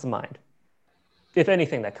that comes to mind, if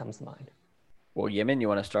anything that comes to mind. Well, Yimin, you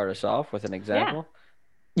want to start us off with an example?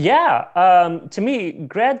 Yeah. To me,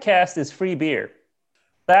 Gradcast is free beer.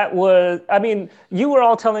 That was, I mean, you were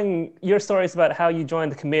all telling your stories about how you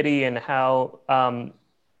joined the committee and how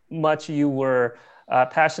much you were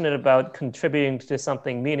passionate about contributing to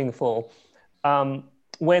something meaningful.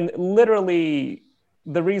 When literally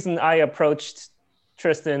the reason I approached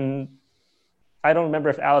Tristan, I don't remember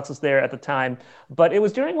if Alex was there at the time, but it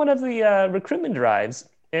was during one of the recruitment drives,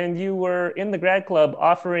 and you were in the grad club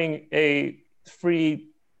offering a free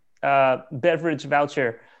beverage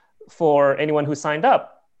voucher for anyone who signed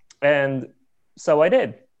up. And so I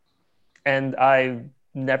did. And I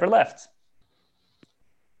never left.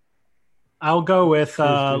 I'll go with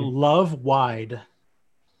Love Wide,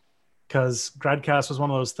 because Gradcast was one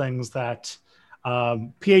of those things that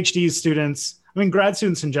PhD students, I mean, grad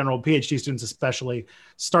students in general, PhD students especially,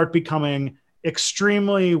 start becoming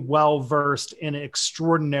extremely well-versed in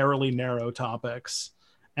extraordinarily narrow topics.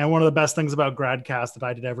 And one of the best things about Gradcast that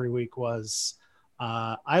I did every week was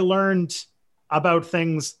I learned about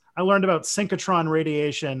synchrotron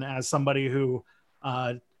radiation as somebody who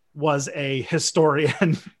was a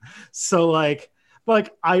historian. So I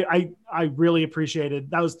really appreciated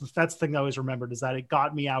that's the thing I always remembered, is that it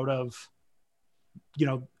got me out of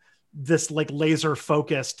this like laser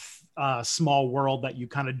focused small world that you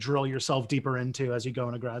kind of drill yourself deeper into as you go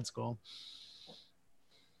into grad school.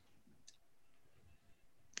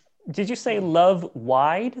 Did you say Love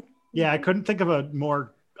Wide? Yeah, I couldn't think of a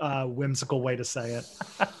more whimsical way to say it.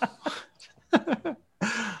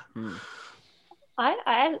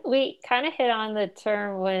 We kind of hit on the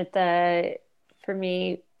term with for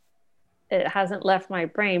me, it hasn't left my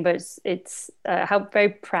brain, but it's how very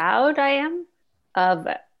proud I am of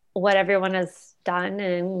what everyone has done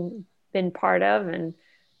and been part of. And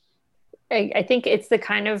I think it's the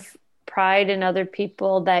kind of pride in other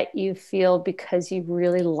people that you feel because you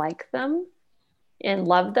really like them and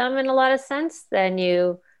love them in a lot of sense. Then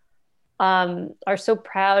you are so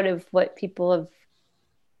proud of what people have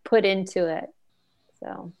put into it.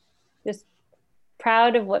 So just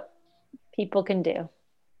proud of what people can do.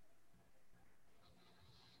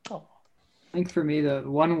 I think for me, the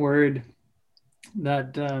one word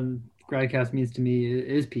that Gradcast means to me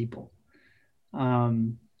is people,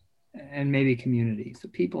 and maybe community. So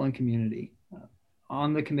people and community.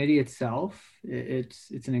 On the committee itself, it's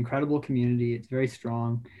an incredible community. It's very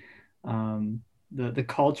strong. The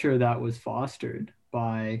culture that was fostered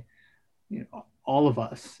by all of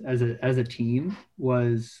us as a team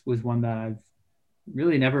was one that I've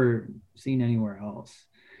really never seen anywhere else.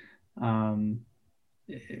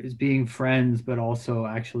 It was being friends, but also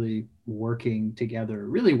actually working together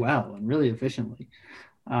really well and really efficiently.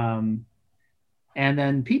 And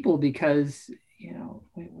then people, because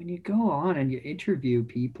when you go on and you interview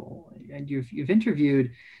people, and you've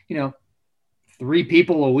interviewed 3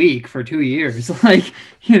 people a week for 2 years,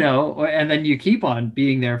 and then you keep on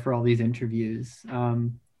being there for all these interviews.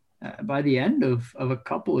 By the end of a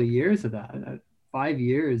couple of years of that, 5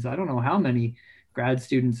 years, I don't know how many grad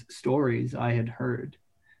students' stories I had heard,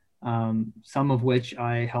 some of which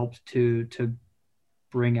I helped to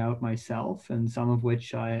bring out myself, and some of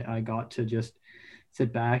which I got to just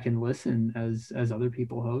sit back and listen as other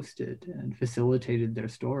people hosted and facilitated their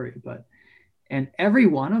story. And every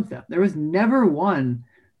one of them, there was never one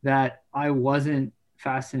that I wasn't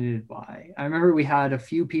fascinated by. I remember we had a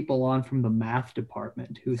few people on from the math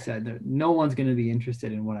department who said that no one's going to be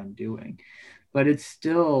interested in what I'm doing, but it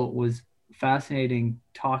still was fascinating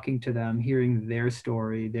talking to them, hearing their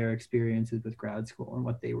story, their experiences with grad school and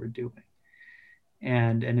what they were doing.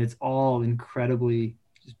 and it's all incredibly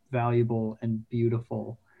just valuable and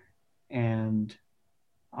beautiful. And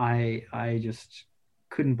I just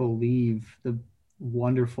couldn't believe the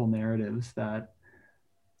wonderful narratives that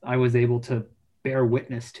I was able to bear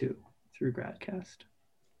witness to through GradCast.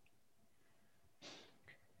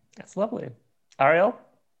 That's lovely. Ariel,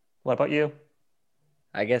 what about you?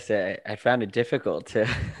 I guess I found it difficult to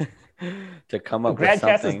to come up with GradCast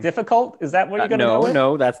something. is difficult? Is that what you're going to go with?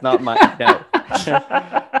 No, that's not my no.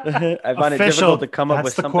 I find it difficult to come up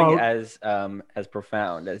with something as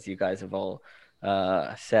profound as you guys have all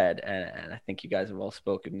said, and I think you guys have all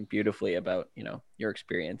spoken beautifully about your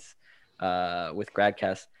experience with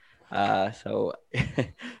GradCast. So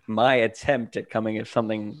my attempt at coming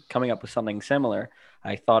up with something similar,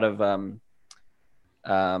 I thought of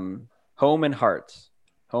Home and Hearts.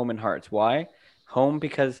 Home and Hearts. Why? Home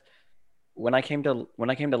because when I came to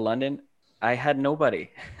London, I had nobody.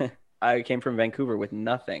 I came from Vancouver with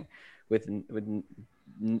nothing, with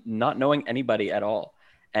not knowing anybody at all,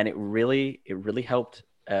 and it really helped.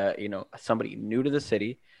 Somebody new to the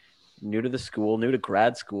city, new to the school, new to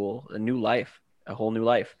grad school, a whole new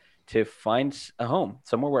life, to find a home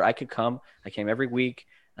somewhere where I could come. I came every week,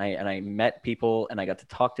 and I met people, and I got to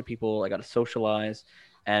talk to people. I got to socialize,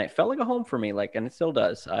 and it felt like a home for me. And it still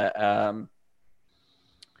does.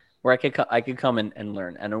 Where I could come and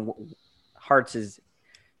learn. And Hearts is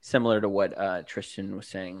similar to what Tristan was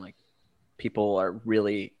saying. Like, people are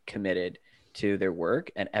really committed to their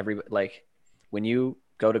work, and when you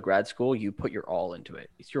go to grad school, you put your all into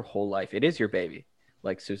it. It's your whole life. It is your baby,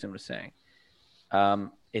 like Susan was saying.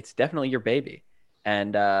 It's definitely your baby,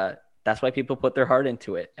 and that's why people put their heart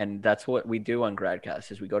into it. And that's what we do on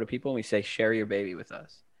GradCast: is we go to people and we say, "Share your baby with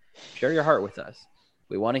us. Share your heart with us.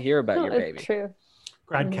 We want to hear about your baby." True.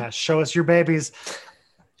 GradCast, show us your babies.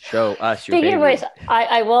 Show us your Speaking baby. of which,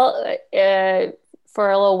 I will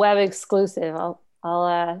for a little web exclusive.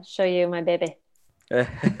 I'll show you my baby.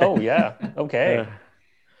 Oh yeah. Okay.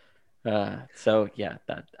 So yeah,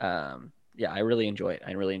 that I really enjoy it.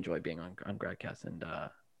 I really enjoy being on GradCast, and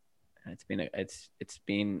it's been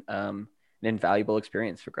an invaluable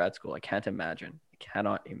experience for grad school. I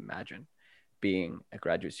cannot imagine being a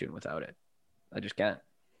graduate student without it. I just can't.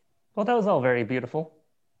 Well, that was all very beautiful.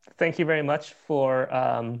 Thank you very much for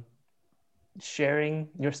sharing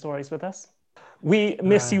your stories with us. We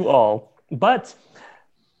miss you all, but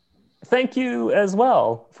thank you as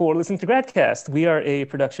well for listening to GradCast. We are a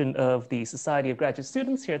production of the Society of Graduate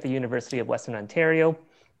Students here at the University of Western Ontario.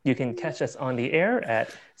 You can catch us on the air at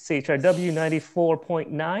CHRW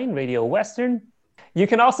 94.9 Radio Western. You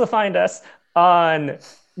can also find us on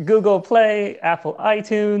Google Play, Apple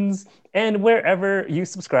iTunes, and wherever you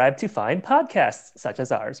subscribe to find podcasts such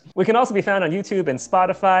as ours. We can also be found on YouTube and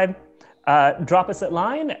Spotify. Drop us a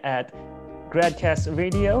line at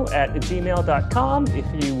gradcastradio@gmail.com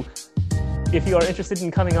if you are interested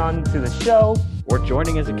in coming on to the show. Or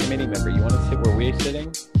joining as a committee member. You want to sit where we're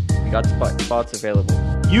sitting? We got spots available.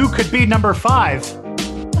 You could be number 5.